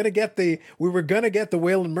 We were gonna get the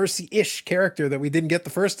Waylon Mercy-ish character that we didn't get the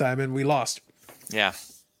first time, and we lost. Yeah.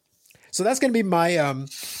 So that's gonna be my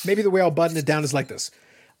maybe the way I'll button it down is like this.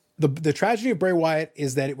 The tragedy of Bray Wyatt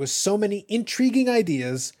is that it was so many intriguing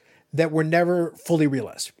ideas that were never fully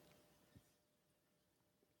realized.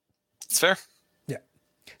 It's fair. Yeah.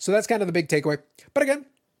 So that's kind of the big takeaway. But again,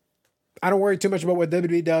 I don't worry too much about what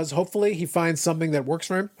WWE does. Hopefully he finds something that works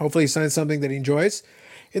for him. Hopefully he finds something that he enjoys.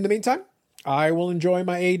 In the meantime, I will enjoy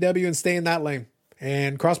my AEW and stay in that lane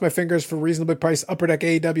and cross my fingers for reasonably priced Upper Deck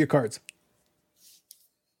AEW cards.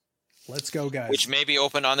 Let's go, guys. Which may be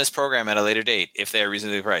open on this program at a later date if they are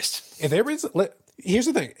reasonably priced. If they here's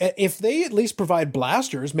the thing. If they at least provide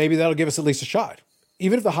blasters, maybe that'll give us at least a shot.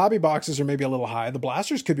 Even if the hobby boxes are maybe a little high, the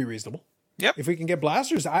blasters could be reasonable. Yep. If we can get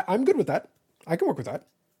blasters, I'm good with that. I can work with that.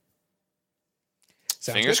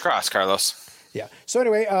 Sounds Fingers good. crossed, Carlos. Yeah. So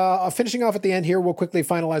anyway, finishing off at the end here, we'll quickly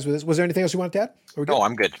finalize with this. Was there anything else you wanted to add? Are we good? No,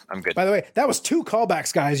 I'm good. I'm good. By the way, that was 2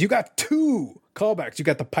 callbacks, guys. You got 2 callbacks. You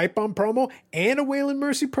got the Pipe Bomb promo and a Waylon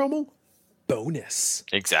Mercy promo. Bonus.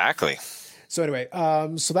 Exactly. So anyway,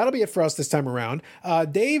 so that'll be it for us this time around.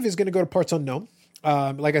 Dave is going to go to Parts Unknown.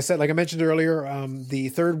 Like I mentioned earlier, the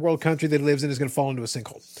third world country that he lives in is going to fall into a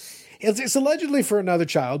sinkhole. It's allegedly for another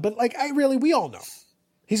child, but we all know.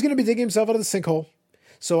 He's going to be digging himself out of the sinkhole.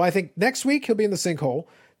 So I think next week he'll be in the sinkhole.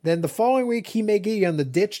 Then the following week he may get you on the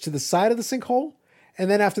ditch to the side of the sinkhole.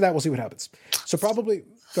 And then after that, we'll see what happens. So probably,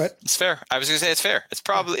 go ahead. It's fair. I was going to say it's fair. It's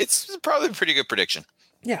probably a pretty good prediction.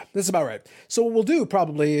 Yeah, that's about right. So what we'll do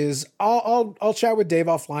probably is I'll chat with Dave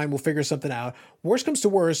offline. We'll figure something out. Worst comes to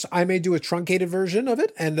worst, I may do a truncated version of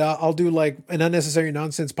it, and I'll do like an unnecessary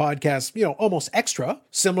nonsense podcast, almost extra,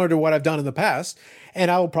 similar to what I've done in the past.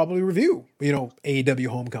 And I'll probably review, AEW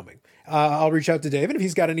Homecoming. I'll reach out to Dave, and if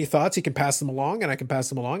he's got any thoughts, he can pass them along, and I can pass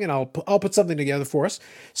them along, and I'll put something together for us.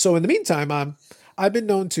 So in the meantime, I've been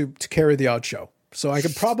known to carry the odd show. So I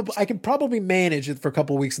can probably manage it for a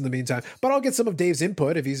couple of weeks in the meantime, but I'll get some of Dave's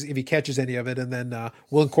input if he catches any of it, and then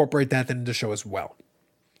we'll incorporate that then into the show as well.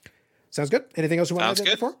 Sounds good? Anything else you want to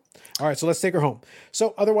add before? All right, so let's take her home.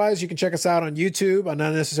 So otherwise, you can check us out on YouTube on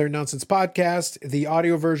Unnecessary Nonsense Podcast. The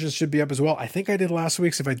audio versions should be up as well. I think I did last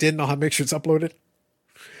week's. If I didn't, I'll make sure it's uploaded.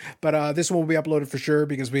 But this one will be uploaded for sure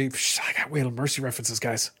because I got Waylon Mercy references,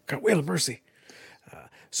 guys. Got Waylon Mercy.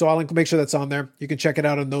 So I'll make sure that's on there. You can check it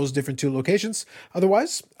out on those different 2 locations.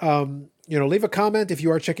 Otherwise, leave a comment if you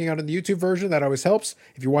are checking out on the YouTube version. That always helps.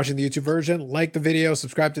 If you're watching the YouTube version, like the video,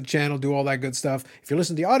 subscribe to the channel, do all that good stuff. If you're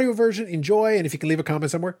listening to the audio version, enjoy. And if you can leave a comment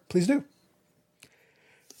somewhere, please do.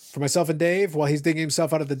 For myself and Dave, while he's digging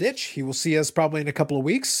himself out of the ditch, he will see us probably in a couple of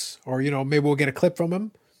weeks. Or, maybe we'll get a clip from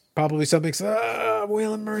him. Probably something,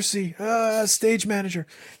 Waylon Mercy, stage manager.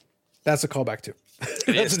 That's a callback too.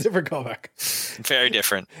 That's a different callback. Very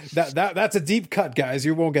different. That's a deep cut, guys.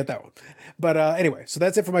 You won't get that one. But anyway, so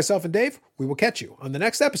that's it for myself and Dave. We will catch you on the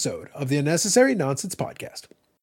next episode of the Unnecessary Nonsense Podcast.